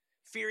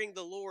 Fearing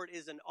the Lord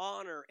is an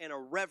honor and a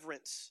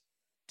reverence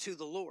to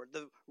the Lord.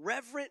 The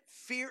reverent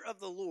fear of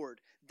the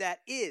Lord, that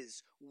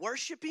is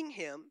worshiping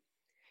him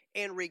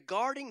and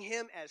regarding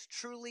him as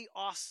truly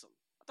awesome.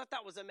 I thought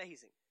that was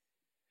amazing.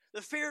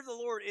 The fear of the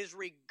Lord is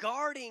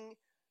regarding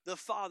the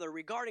Father,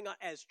 regarding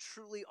as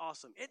truly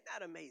awesome. Isn't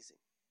that amazing?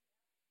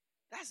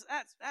 That's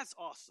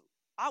awesome.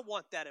 I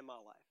want that in my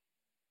life.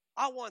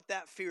 I want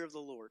that fear of the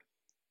Lord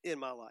in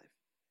my life.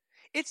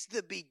 It's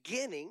the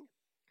beginning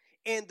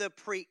and the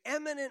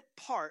preeminent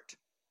part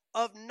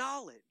of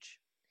knowledge.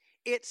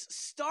 Its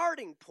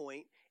starting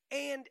point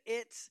and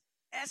its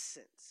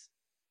essence.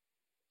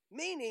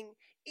 Meaning,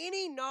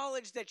 any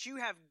knowledge that you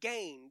have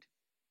gained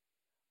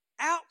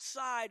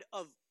outside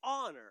of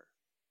honor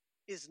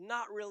is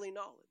not really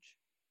knowledge.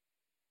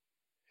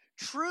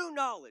 True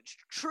knowledge,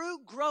 true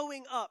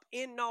growing up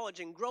in knowledge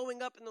and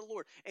growing up in the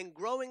Lord and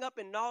growing up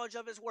in knowledge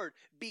of his word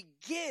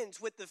begins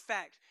with the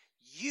fact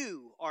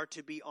you are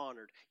to be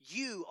honored.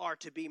 You are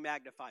to be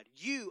magnified.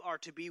 You are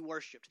to be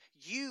worshiped.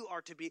 You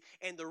are to be,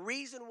 and the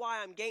reason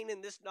why I'm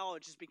gaining this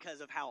knowledge is because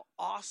of how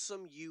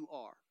awesome you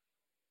are.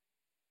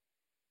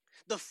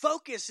 The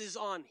focus is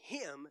on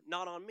him,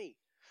 not on me.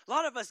 A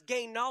lot of us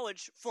gain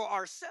knowledge for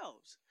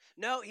ourselves.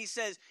 No, he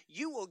says,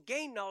 you will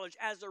gain knowledge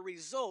as a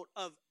result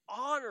of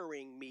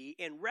honoring me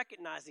and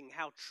recognizing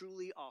how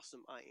truly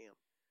awesome I am.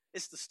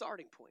 It's the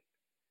starting point.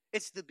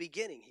 It's the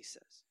beginning, he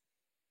says.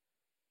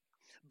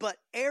 But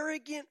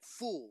arrogant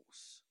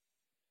fools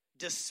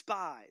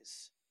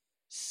despise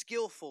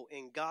skillful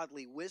in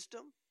godly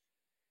wisdom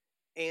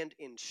and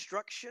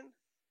instruction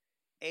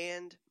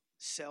and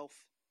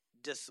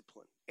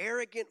self-discipline.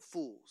 Arrogant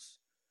fools.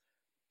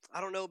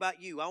 I don't know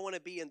about you. I want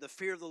to be in the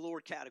fear of the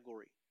Lord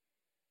category,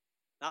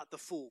 not the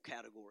fool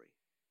category.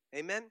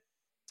 Amen?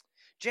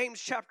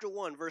 James chapter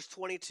 1, verse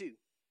 22.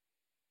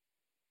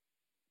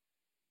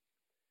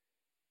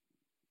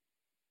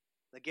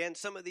 Again,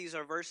 some of these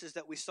are verses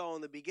that we saw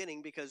in the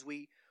beginning because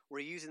we were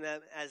using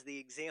them as the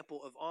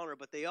example of honor,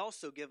 but they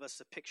also give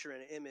us a picture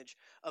and an image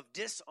of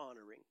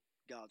dishonoring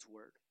God's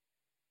word.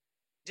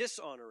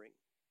 Dishonoring.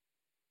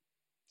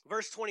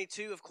 Verse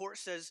 22, of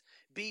course, says,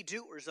 be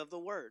doers of the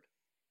word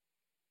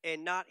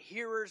and not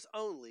hearers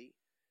only,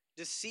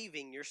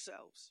 deceiving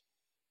yourselves.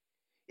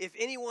 If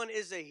anyone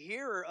is a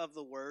hearer of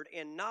the word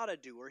and not a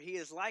doer, he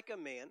is like a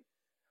man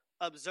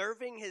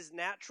observing his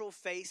natural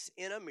face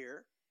in a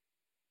mirror.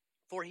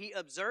 For he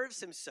observes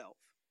himself,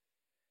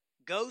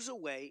 goes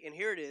away, and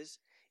here it is,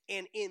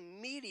 and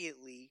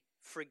immediately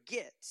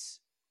forgets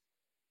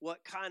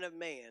what kind of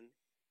man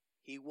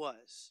he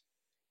was.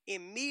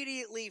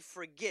 Immediately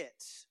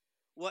forgets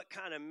what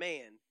kind of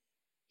man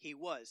he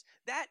was.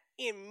 That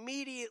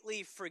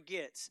immediately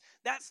forgets.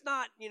 That's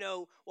not,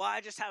 well, I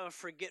just have a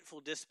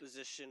forgetful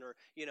disposition, or,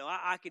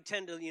 I could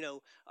tend to,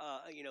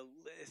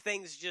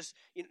 things just,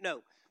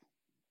 no.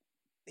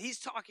 He's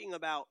talking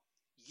about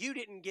you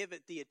didn't give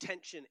it the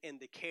attention and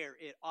the care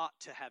it ought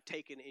to have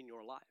taken in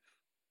your life.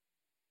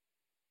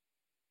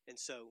 And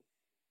so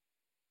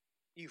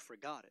you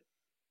forgot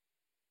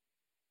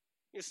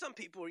it. Some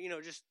people,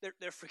 just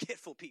they're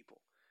forgetful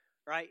people,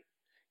 right?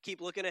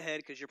 Keep looking ahead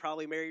because you're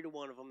probably married to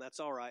one of them.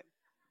 That's all right.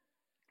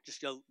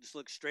 Just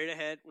look straight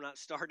ahead. We're not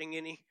starting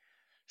any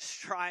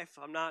strife.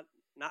 I'm not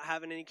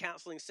having any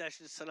counseling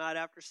sessions tonight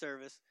after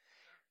service.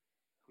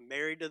 I'm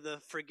married to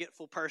the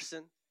forgetful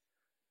person.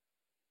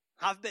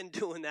 I've been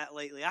doing that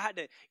lately. I had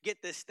to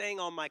get this thing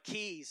on my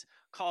keys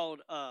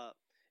called,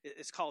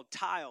 it's called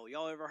Tile.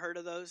 Y'all ever heard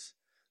of those?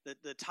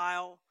 The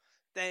Tile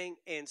thing.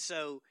 And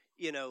so,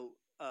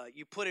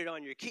 you put it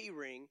on your key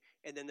ring,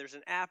 and then there's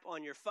an app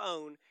on your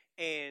phone,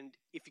 and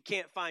if you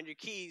can't find your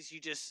keys, you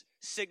just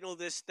signal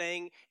this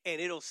thing, and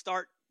it'll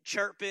start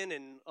chirping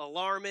and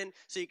alarming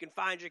so you can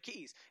find your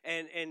keys.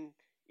 And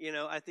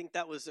I think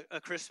that was a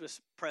Christmas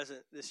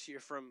present this year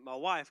from my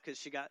wife because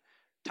she got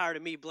tired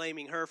of me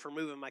blaming her for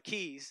moving my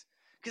keys.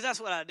 Because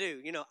that's what I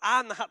do.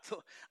 I'm not,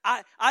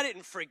 I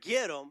didn't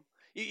forget them.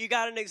 You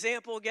got an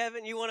example,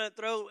 Gavin? You want to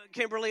throw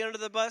Kimberly under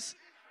the bus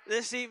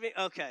this evening?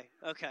 Okay.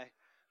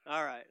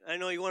 All right. I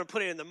know you want to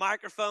put it in the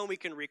microphone. We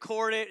can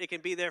record it. It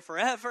can be there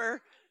forever.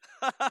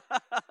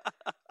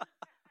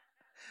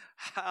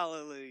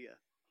 Hallelujah.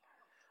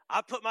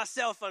 I put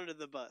myself under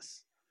the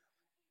bus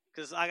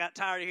because I got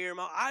tired of hearing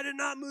I did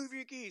not move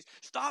your keys.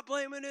 Stop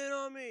blaming it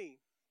on me.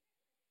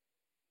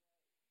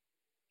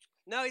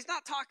 No, he's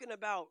not talking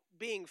about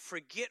being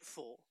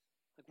forgetful.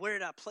 Like, where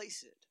did I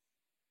place it?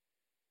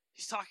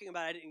 He's talking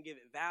about I didn't give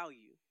it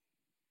value.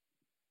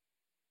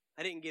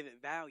 I didn't give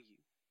it value.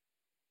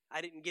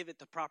 I didn't give it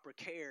the proper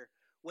care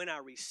when I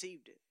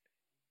received it.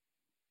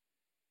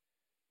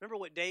 Remember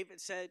what David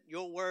said?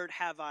 Your word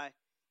have I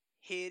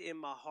hid in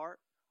my heart.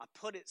 I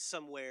put it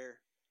somewhere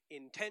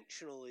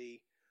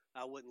intentionally,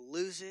 I wouldn't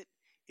lose it.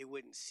 It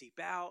wouldn't seep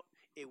out.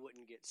 It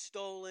wouldn't get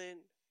stolen.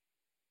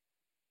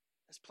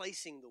 That's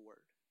placing the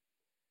word.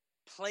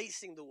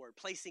 Placing the word.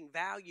 Placing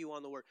value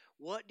on the word.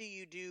 What do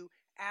you do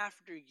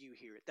after you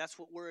hear it? That's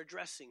what we're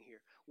addressing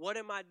here. What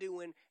am I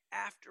doing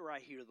after I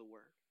hear the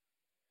word?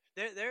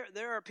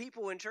 There are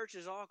people in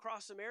churches all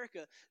across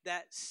America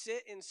that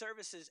sit in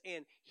services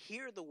and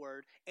hear the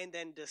word and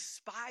then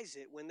despise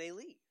it when they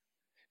leave,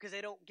 because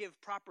they don't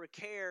give proper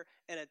care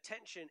and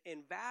attention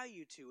and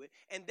value to it.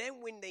 And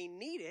then when they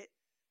need it,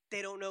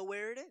 they don't know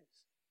where it is.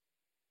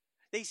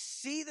 They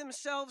see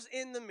themselves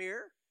in the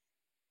mirror.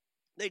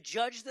 They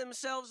judge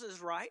themselves as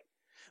right.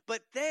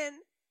 But then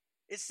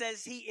it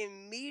says he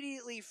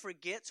immediately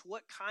forgets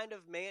what kind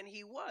of man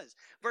he was.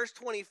 Verse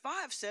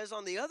 25 says,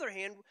 on the other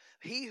hand,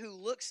 he who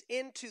looks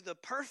into the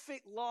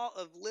perfect law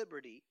of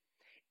liberty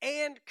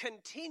and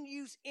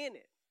continues in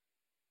it.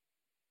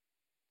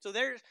 So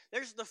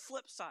there's the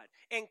flip side,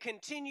 and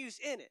continues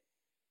in it.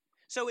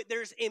 So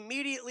there's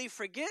immediately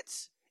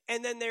forgets,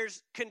 and then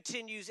there's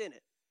continues in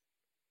it.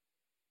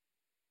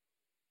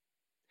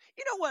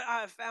 You know what I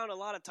have found a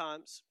lot of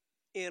times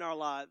in our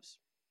lives?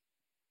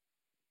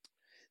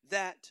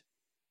 That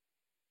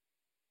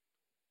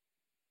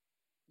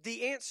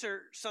the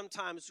answer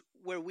sometimes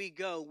where we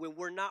go when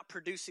we're not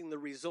producing the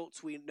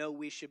results we know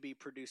we should be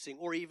producing,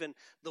 or even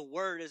the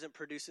word isn't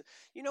producing,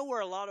 you know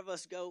where a lot of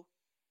us go?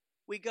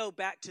 We go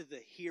back to the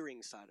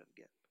hearing side of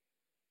it.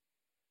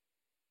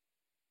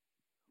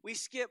 We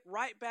skip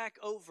right back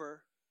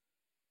over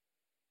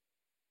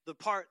the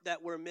part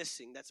that we're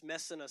missing, that's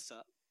messing us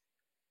up.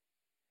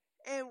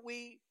 And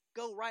we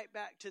go right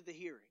back to the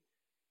hearing.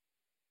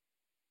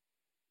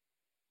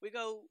 We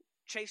go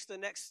chase the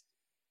next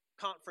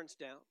conference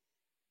down,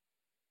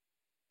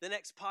 the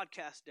next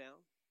podcast down,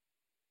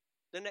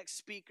 the next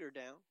speaker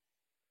down.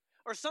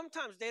 Or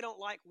sometimes they don't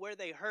like where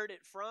they heard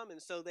it from,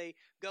 and so they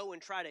go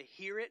and try to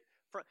hear it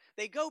from.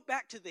 They go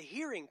back to the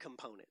hearing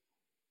component,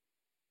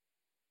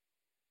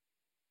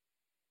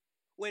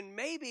 when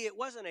maybe it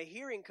wasn't a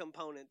hearing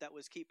component that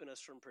was keeping us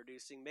from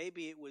producing.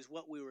 Maybe it was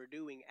what we were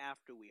doing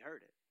after we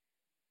heard it.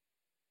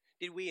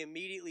 Did we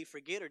immediately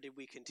forget, or did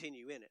we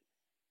continue in it?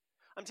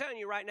 I'm telling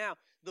you right now,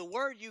 the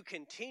word you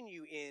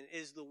continue in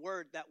is the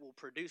word that will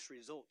produce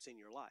results in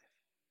your life.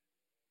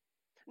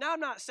 Now, I'm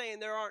not saying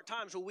there aren't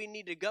times where we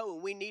need to go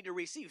and we need to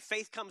receive.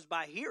 Faith comes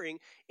by hearing,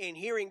 and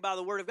hearing by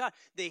the word of God.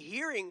 The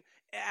hearing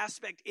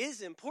aspect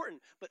is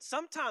important, but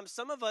sometimes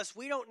some of us,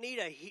 we don't need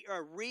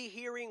a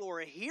rehearing or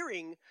a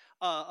hearing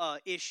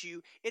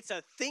issue. It's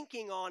a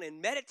thinking on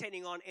and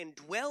meditating on and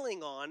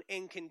dwelling on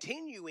and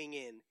continuing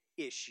in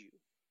issue.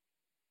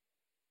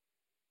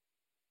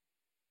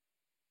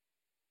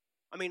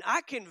 I mean,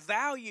 I can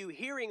value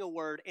hearing a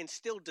word and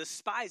still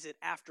despise it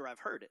after I've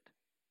heard it.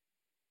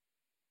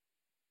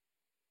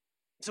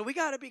 So we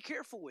got to be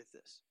careful with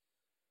this.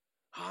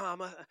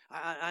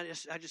 I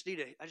just need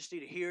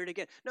to hear it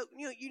again. No,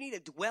 you need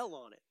to dwell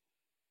on it.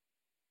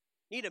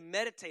 You need to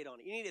meditate on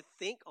it. You need to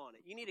think on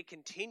it. You need to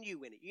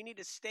continue in it. You need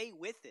to stay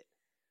with it.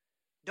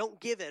 Don't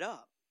give it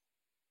up.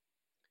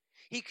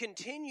 He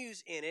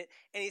continues in it,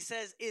 and he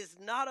says, is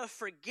not a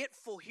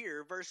forgetful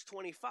hearer, verse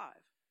 25.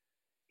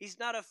 He's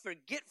not a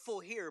forgetful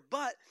hearer,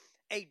 but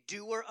a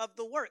doer of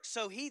the work.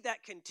 So he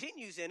that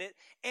continues in it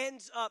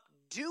ends up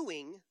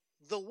doing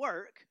the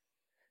work.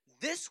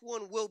 This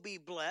one will be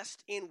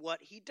blessed in what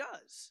he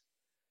does.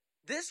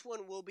 This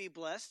one will be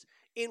blessed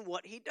in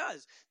what he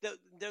does.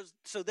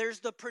 So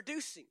there's the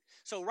producing.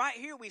 So right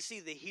here we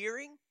see the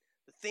hearing,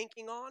 the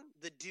thinking on,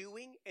 the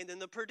doing, and then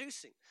the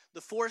producing.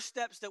 The 4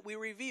 steps that we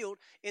revealed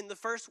in the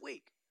first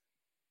week.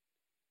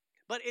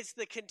 But it's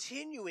the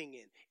continuing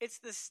in, it's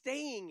the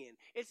staying in,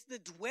 it's the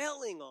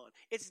dwelling on,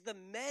 it's the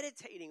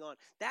meditating on.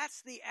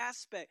 That's the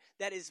aspect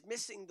that is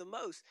missing the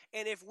most.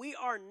 And if we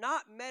are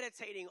not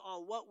meditating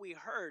on what we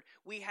heard,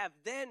 we have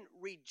then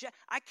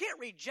I can't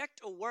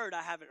reject a word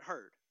I haven't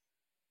heard.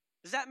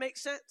 Does that make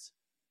sense?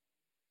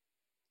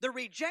 The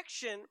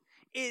rejection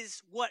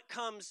is what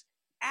comes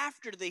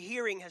after the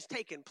hearing has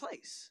taken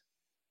place.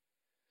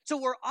 So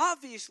we're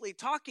obviously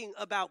talking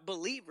about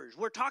believers.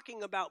 We're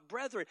talking about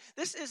brethren.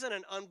 This isn't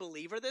an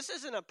unbeliever. This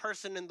isn't a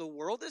person in the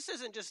world. This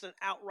isn't just an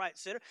outright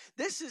sinner.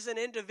 This is an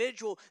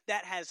individual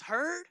that has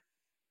heard.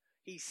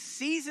 He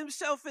sees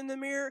himself in the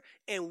mirror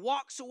and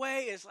walks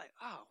away. And it's like,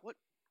 oh, what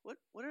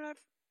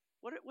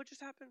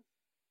just happened?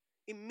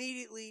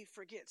 Immediately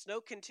forgets. No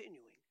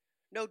continuing.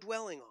 No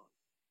dwelling on.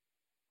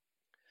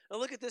 Now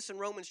look at this in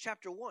Romans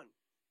chapter 1.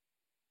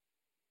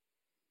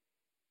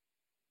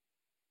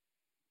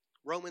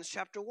 Romans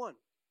chapter 1.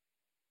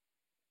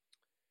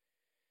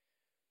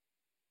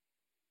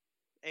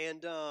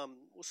 And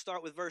we'll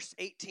start with verse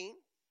 18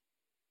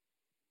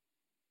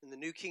 in the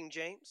New King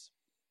James.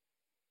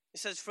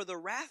 It says, for the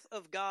wrath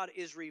of God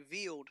is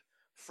revealed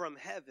from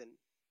heaven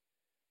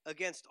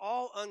against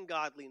all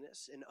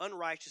ungodliness and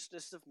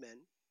unrighteousness of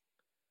men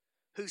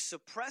who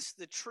suppress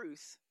the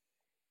truth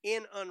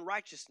in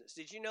unrighteousness.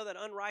 Did you know that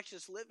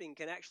unrighteous living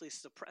can actually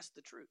suppress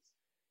the truth?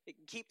 It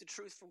can keep the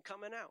truth from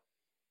coming out.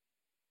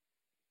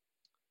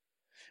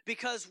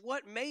 Because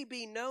what may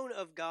be known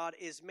of God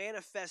is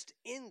manifest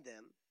in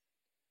them,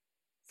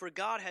 for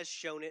God has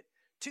shown it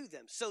to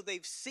them. So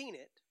they've seen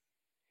it.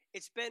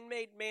 It's been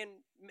made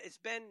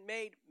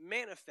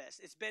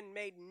manifest. It's been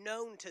made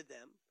known to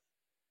them.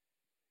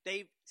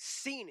 They've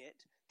seen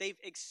it. They've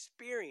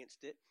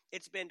experienced it.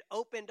 It's been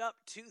opened up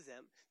to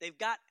them. They've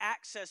got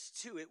access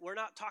to it. We're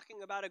not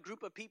talking about a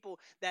group of people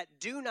that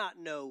do not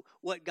know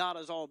what God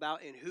is all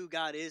about and who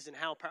God is and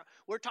how powerful.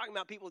 We're talking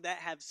about people that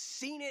have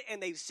seen it,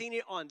 and they've seen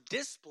it on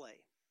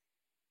display.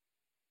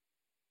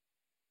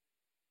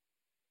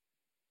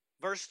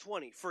 Verse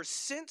 20, for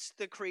since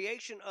the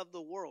creation of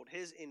the world,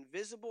 his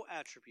invisible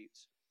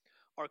attributes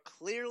are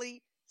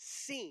clearly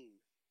seen,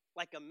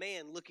 like a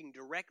man looking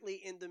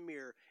directly in the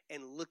mirror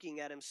and looking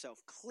at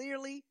himself.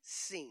 Clearly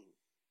seen.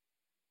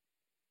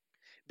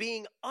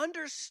 Being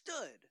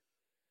understood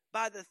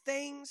by the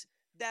things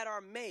that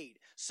are made.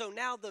 So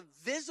now the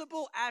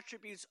visible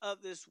attributes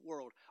of this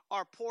world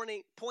are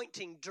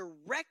pointing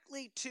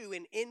directly to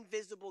an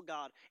invisible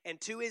God and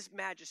to his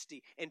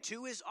majesty and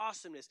to his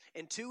awesomeness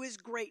and to his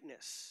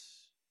greatness.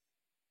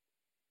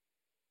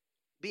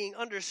 Being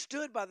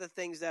understood by the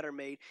things that are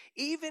made,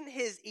 even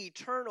his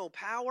eternal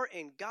power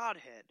and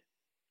Godhead,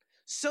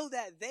 so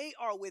that they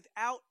are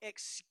without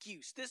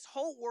excuse. This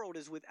whole world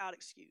is without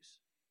excuse.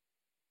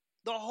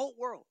 The whole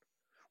world.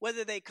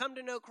 Whether they come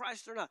to know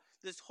Christ or not,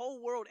 this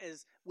whole world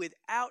is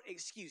without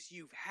excuse.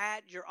 You've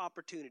had your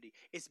opportunity.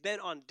 It's been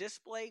on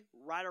display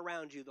right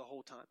around you the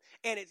whole time.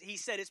 And he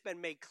said it's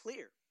been made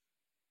clear.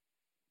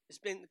 It's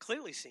been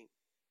clearly seen.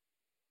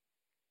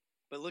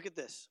 But look at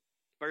this.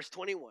 Verse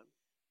 21.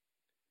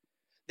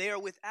 They are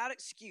without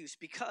excuse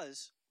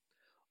because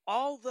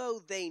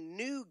although they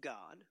knew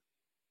God,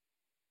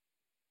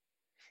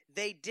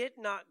 they did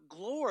not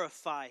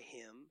glorify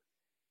him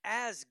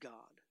as God,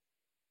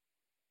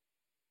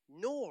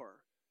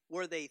 nor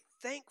were they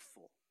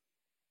thankful,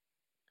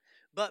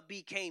 but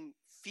became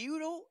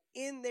futile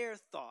in their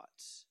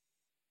thoughts,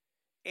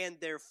 and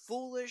their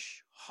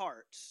foolish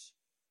hearts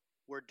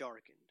were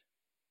darkened.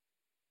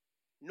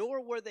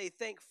 Nor were they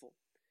thankful.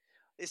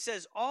 It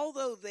says,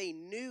 although they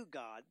knew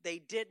God, they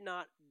did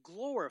not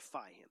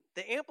glorify him.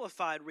 The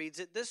Amplified reads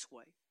it this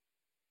way.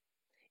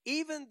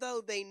 Even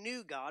though they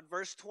knew God,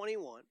 verse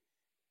 21,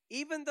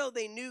 even though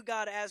they knew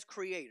God as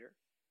creator,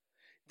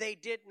 they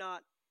did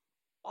not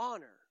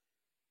honor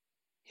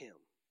him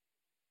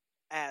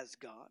as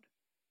God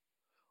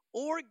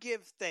or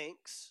give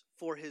thanks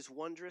for his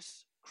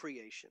wondrous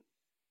creation.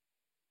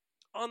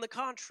 On the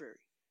contrary,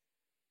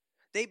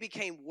 they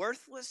became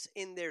worthless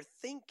in their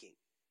thinking,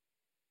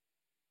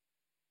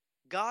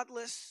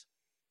 godless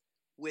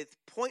with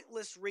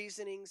pointless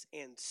reasonings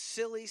and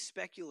silly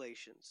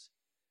speculations,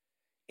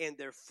 and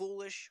their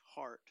foolish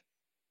heart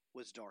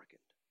was darkened.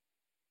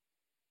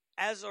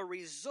 As a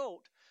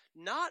result,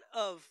 not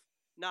of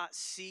not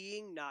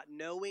seeing, not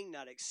knowing,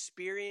 not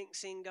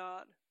experiencing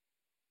God,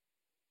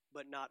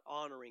 but not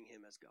honoring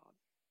him as God.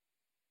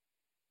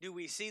 Do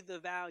we see the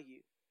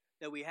value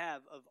that we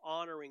have of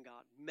honoring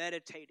God,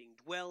 meditating,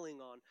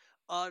 dwelling on,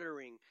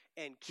 uttering,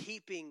 and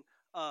keeping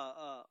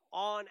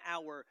on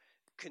our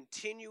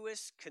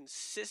continuous,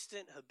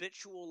 consistent,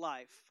 habitual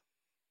life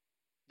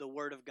the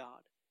Word of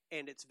God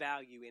and its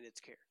value and its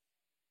care?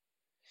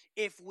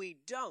 If we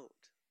don't,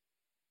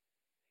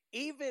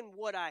 even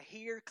what I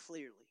hear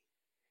clearly,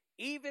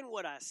 even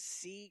what I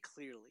see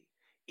clearly,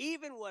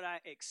 even what I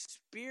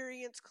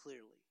experience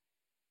clearly,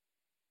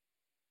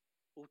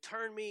 will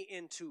turn me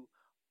into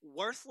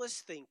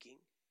worthless thinking,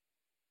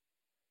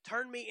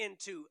 turn me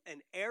into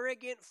an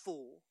arrogant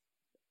fool.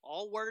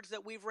 All words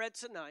that we've read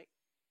tonight.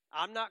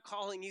 I'm not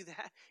calling you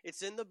that.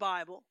 It's in the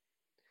Bible.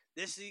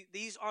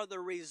 These are the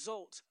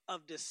results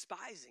of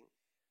despising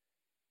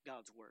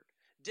God's word,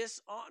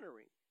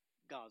 dishonoring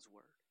God's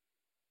word.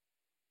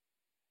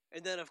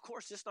 And then, of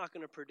course, it's not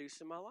going to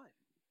produce in my life.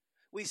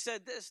 We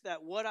said this,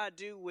 that what I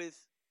do with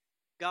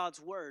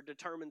God's word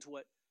determines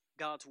what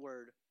God's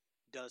word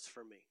does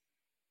for me.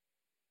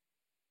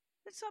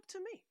 It's up to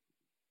me.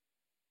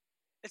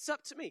 It's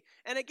up to me.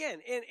 And again,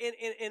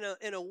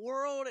 in a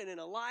world and in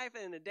a life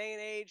and in a day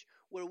and age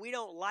where we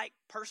don't like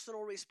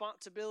personal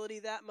responsibility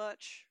that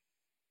much,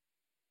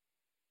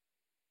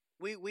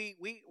 we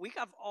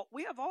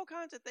have all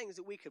kinds of things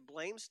that we could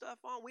blame stuff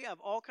on. We have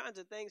all kinds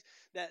of things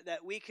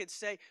that we could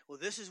say, well,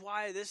 this is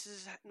why this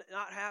is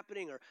not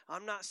happening, or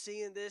I'm not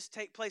seeing this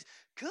take place.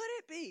 Could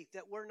it be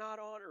that we're not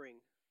honoring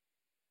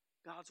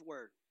God's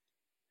word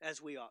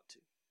as we ought to?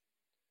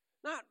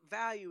 Not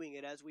valuing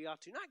it as we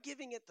ought to, not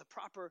giving it the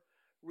proper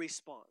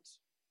response.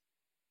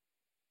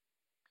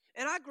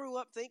 And I grew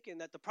up thinking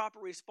that the proper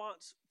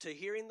response to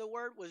hearing the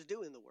word was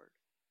doing the word.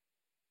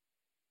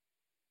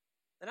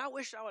 And I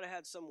wish I would have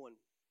had someone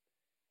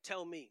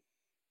tell me,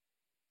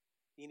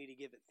 you need to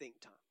give it think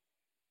time.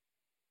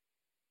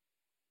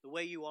 The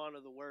way you honor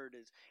the word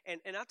is.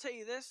 And I'll tell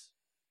you this,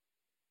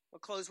 I'll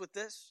close with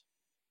this.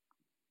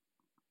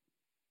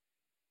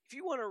 If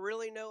you want to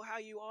really know how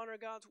you honor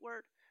God's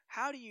word,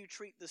 how do you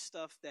treat the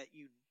stuff that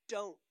you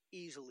don't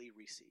easily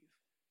receive?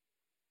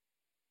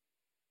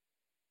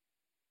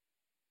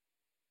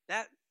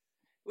 That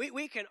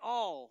we can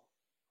all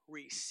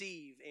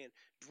receive and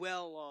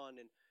dwell on.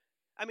 And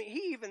I mean,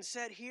 he even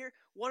said here,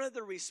 one of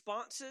the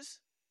responses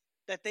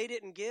that they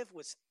didn't give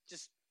was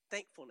just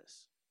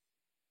thankfulness.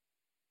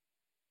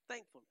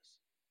 Thankfulness.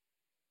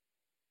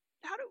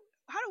 How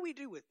do we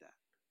do with that?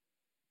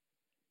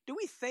 Do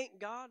we thank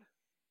God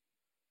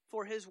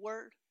for his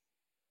word?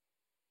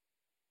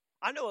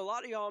 I know a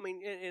lot of y'all, I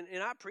mean,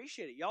 and I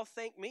appreciate it. Y'all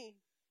thank me.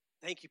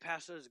 Thank you,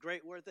 Pastor. It's a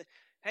great word.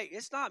 Hey,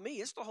 it's not me.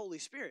 It's the Holy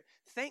Spirit.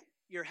 Thank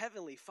your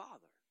Heavenly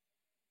Father.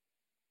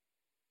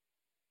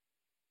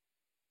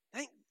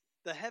 Thank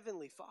the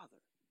Heavenly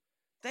Father.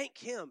 Thank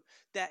him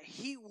that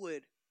he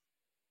would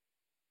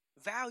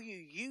value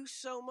you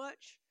so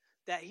much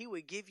that he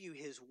would give you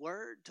his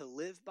word to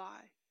live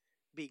by,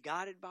 be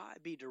guided by,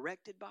 be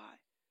directed by.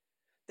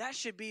 That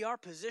should be our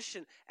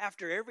position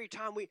after every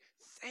time we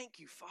thank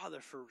you,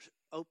 Father, for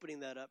opening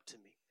that up to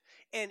me.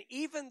 And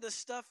even the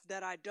stuff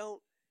that I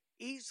don't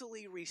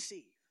easily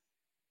receive.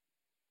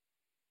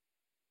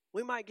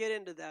 We might get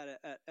into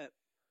that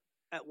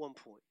at one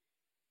point.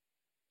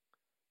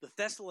 The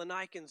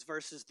Thessalonians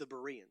versus the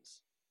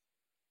Bereans.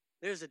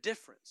 There's a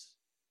difference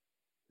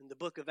in the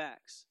book of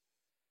Acts.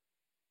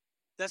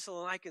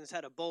 Thessalonians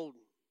had a bold,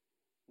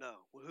 no,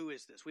 who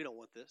is this? We don't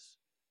want this.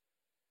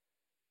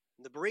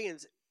 And the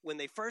Bereans, when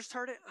they first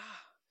heard it,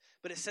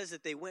 but it says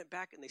that they went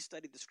back and they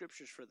studied the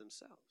scriptures for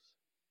themselves.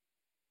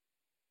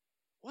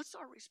 What's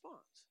our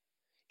response?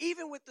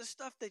 Even with the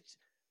stuff that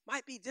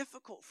might be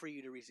difficult for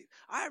you to receive.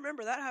 I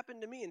remember that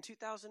happened to me in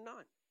 2009.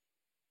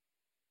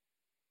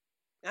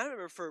 I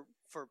remember for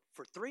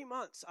 3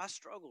 months, I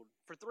struggled.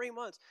 For 3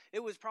 months,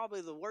 it was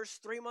probably the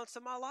worst 3 months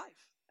of my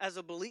life as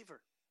a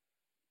believer.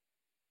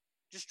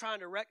 Just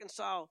trying to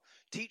reconcile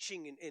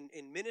teaching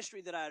and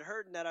ministry that I had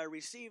heard and that I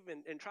received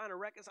and trying to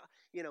reconcile.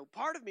 You know,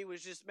 part of me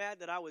was just mad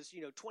that I was,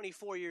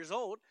 24 years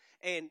old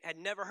and had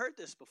never heard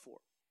this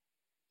before.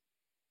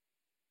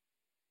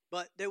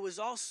 But there was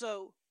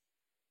also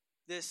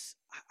this,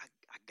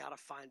 I got to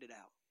find it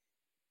out.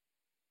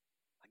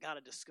 I got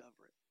to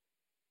discover it.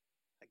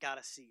 I got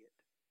to see it.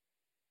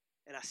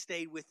 And I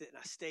stayed with it, and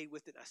I stayed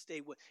with it, and I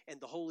stayed with it. And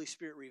the Holy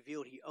Spirit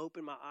revealed. He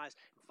opened my eyes.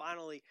 And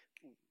finally,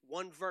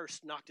 one verse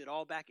knocked it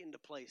all back into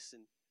place,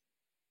 and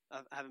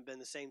I haven't been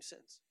the same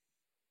since.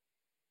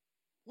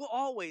 We'll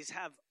always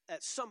have,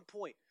 at some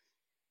point,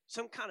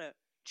 some kind of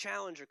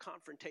challenge or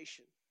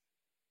confrontation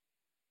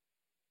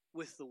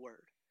with the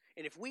Word.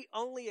 And if we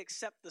only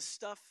accept the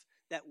stuff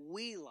that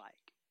we like,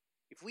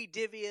 if we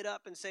divvy it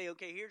up and say,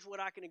 okay, here's what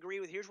I can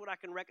agree with, here's what I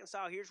can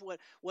reconcile, here's what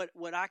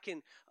I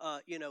can,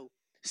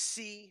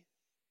 see,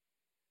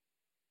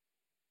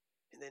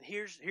 and then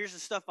here's the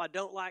stuff I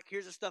don't like,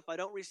 here's the stuff I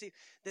don't receive,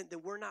 then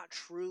we're not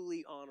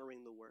truly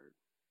honoring the word.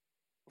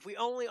 If we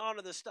only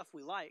honor the stuff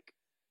we like,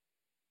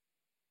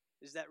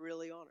 is that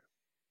really honor?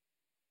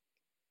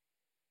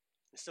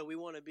 And so we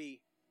want to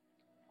be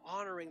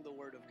honoring the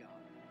word of God.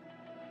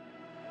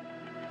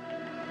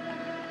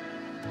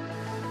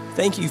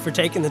 Thank you for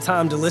taking the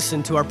time to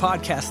listen to our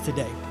podcast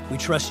today. We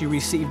trust you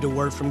received a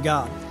word from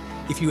God.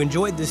 If you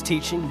enjoyed this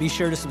teaching, be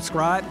sure to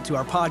subscribe to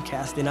our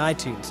podcast in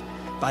iTunes.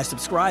 By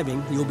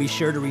subscribing, you'll be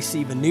sure to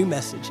receive a new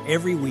message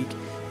every week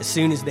as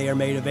soon as they are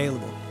made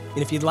available. And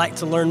if you'd like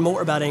to learn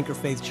more about Anchor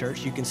Faith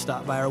Church, you can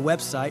stop by our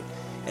website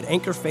at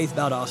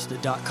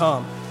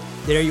anchorfaithvaldosta.com.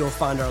 There you'll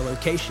find our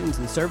locations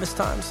and service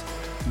times,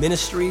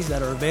 ministries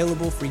that are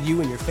available for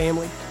you and your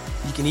family.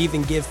 You can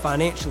even give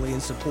financially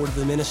in support of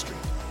the ministry.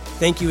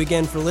 Thank you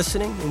again for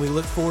listening, and we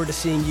look forward to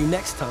seeing you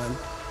next time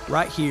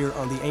right here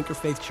on the Anchor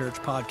Faith Church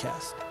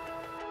podcast.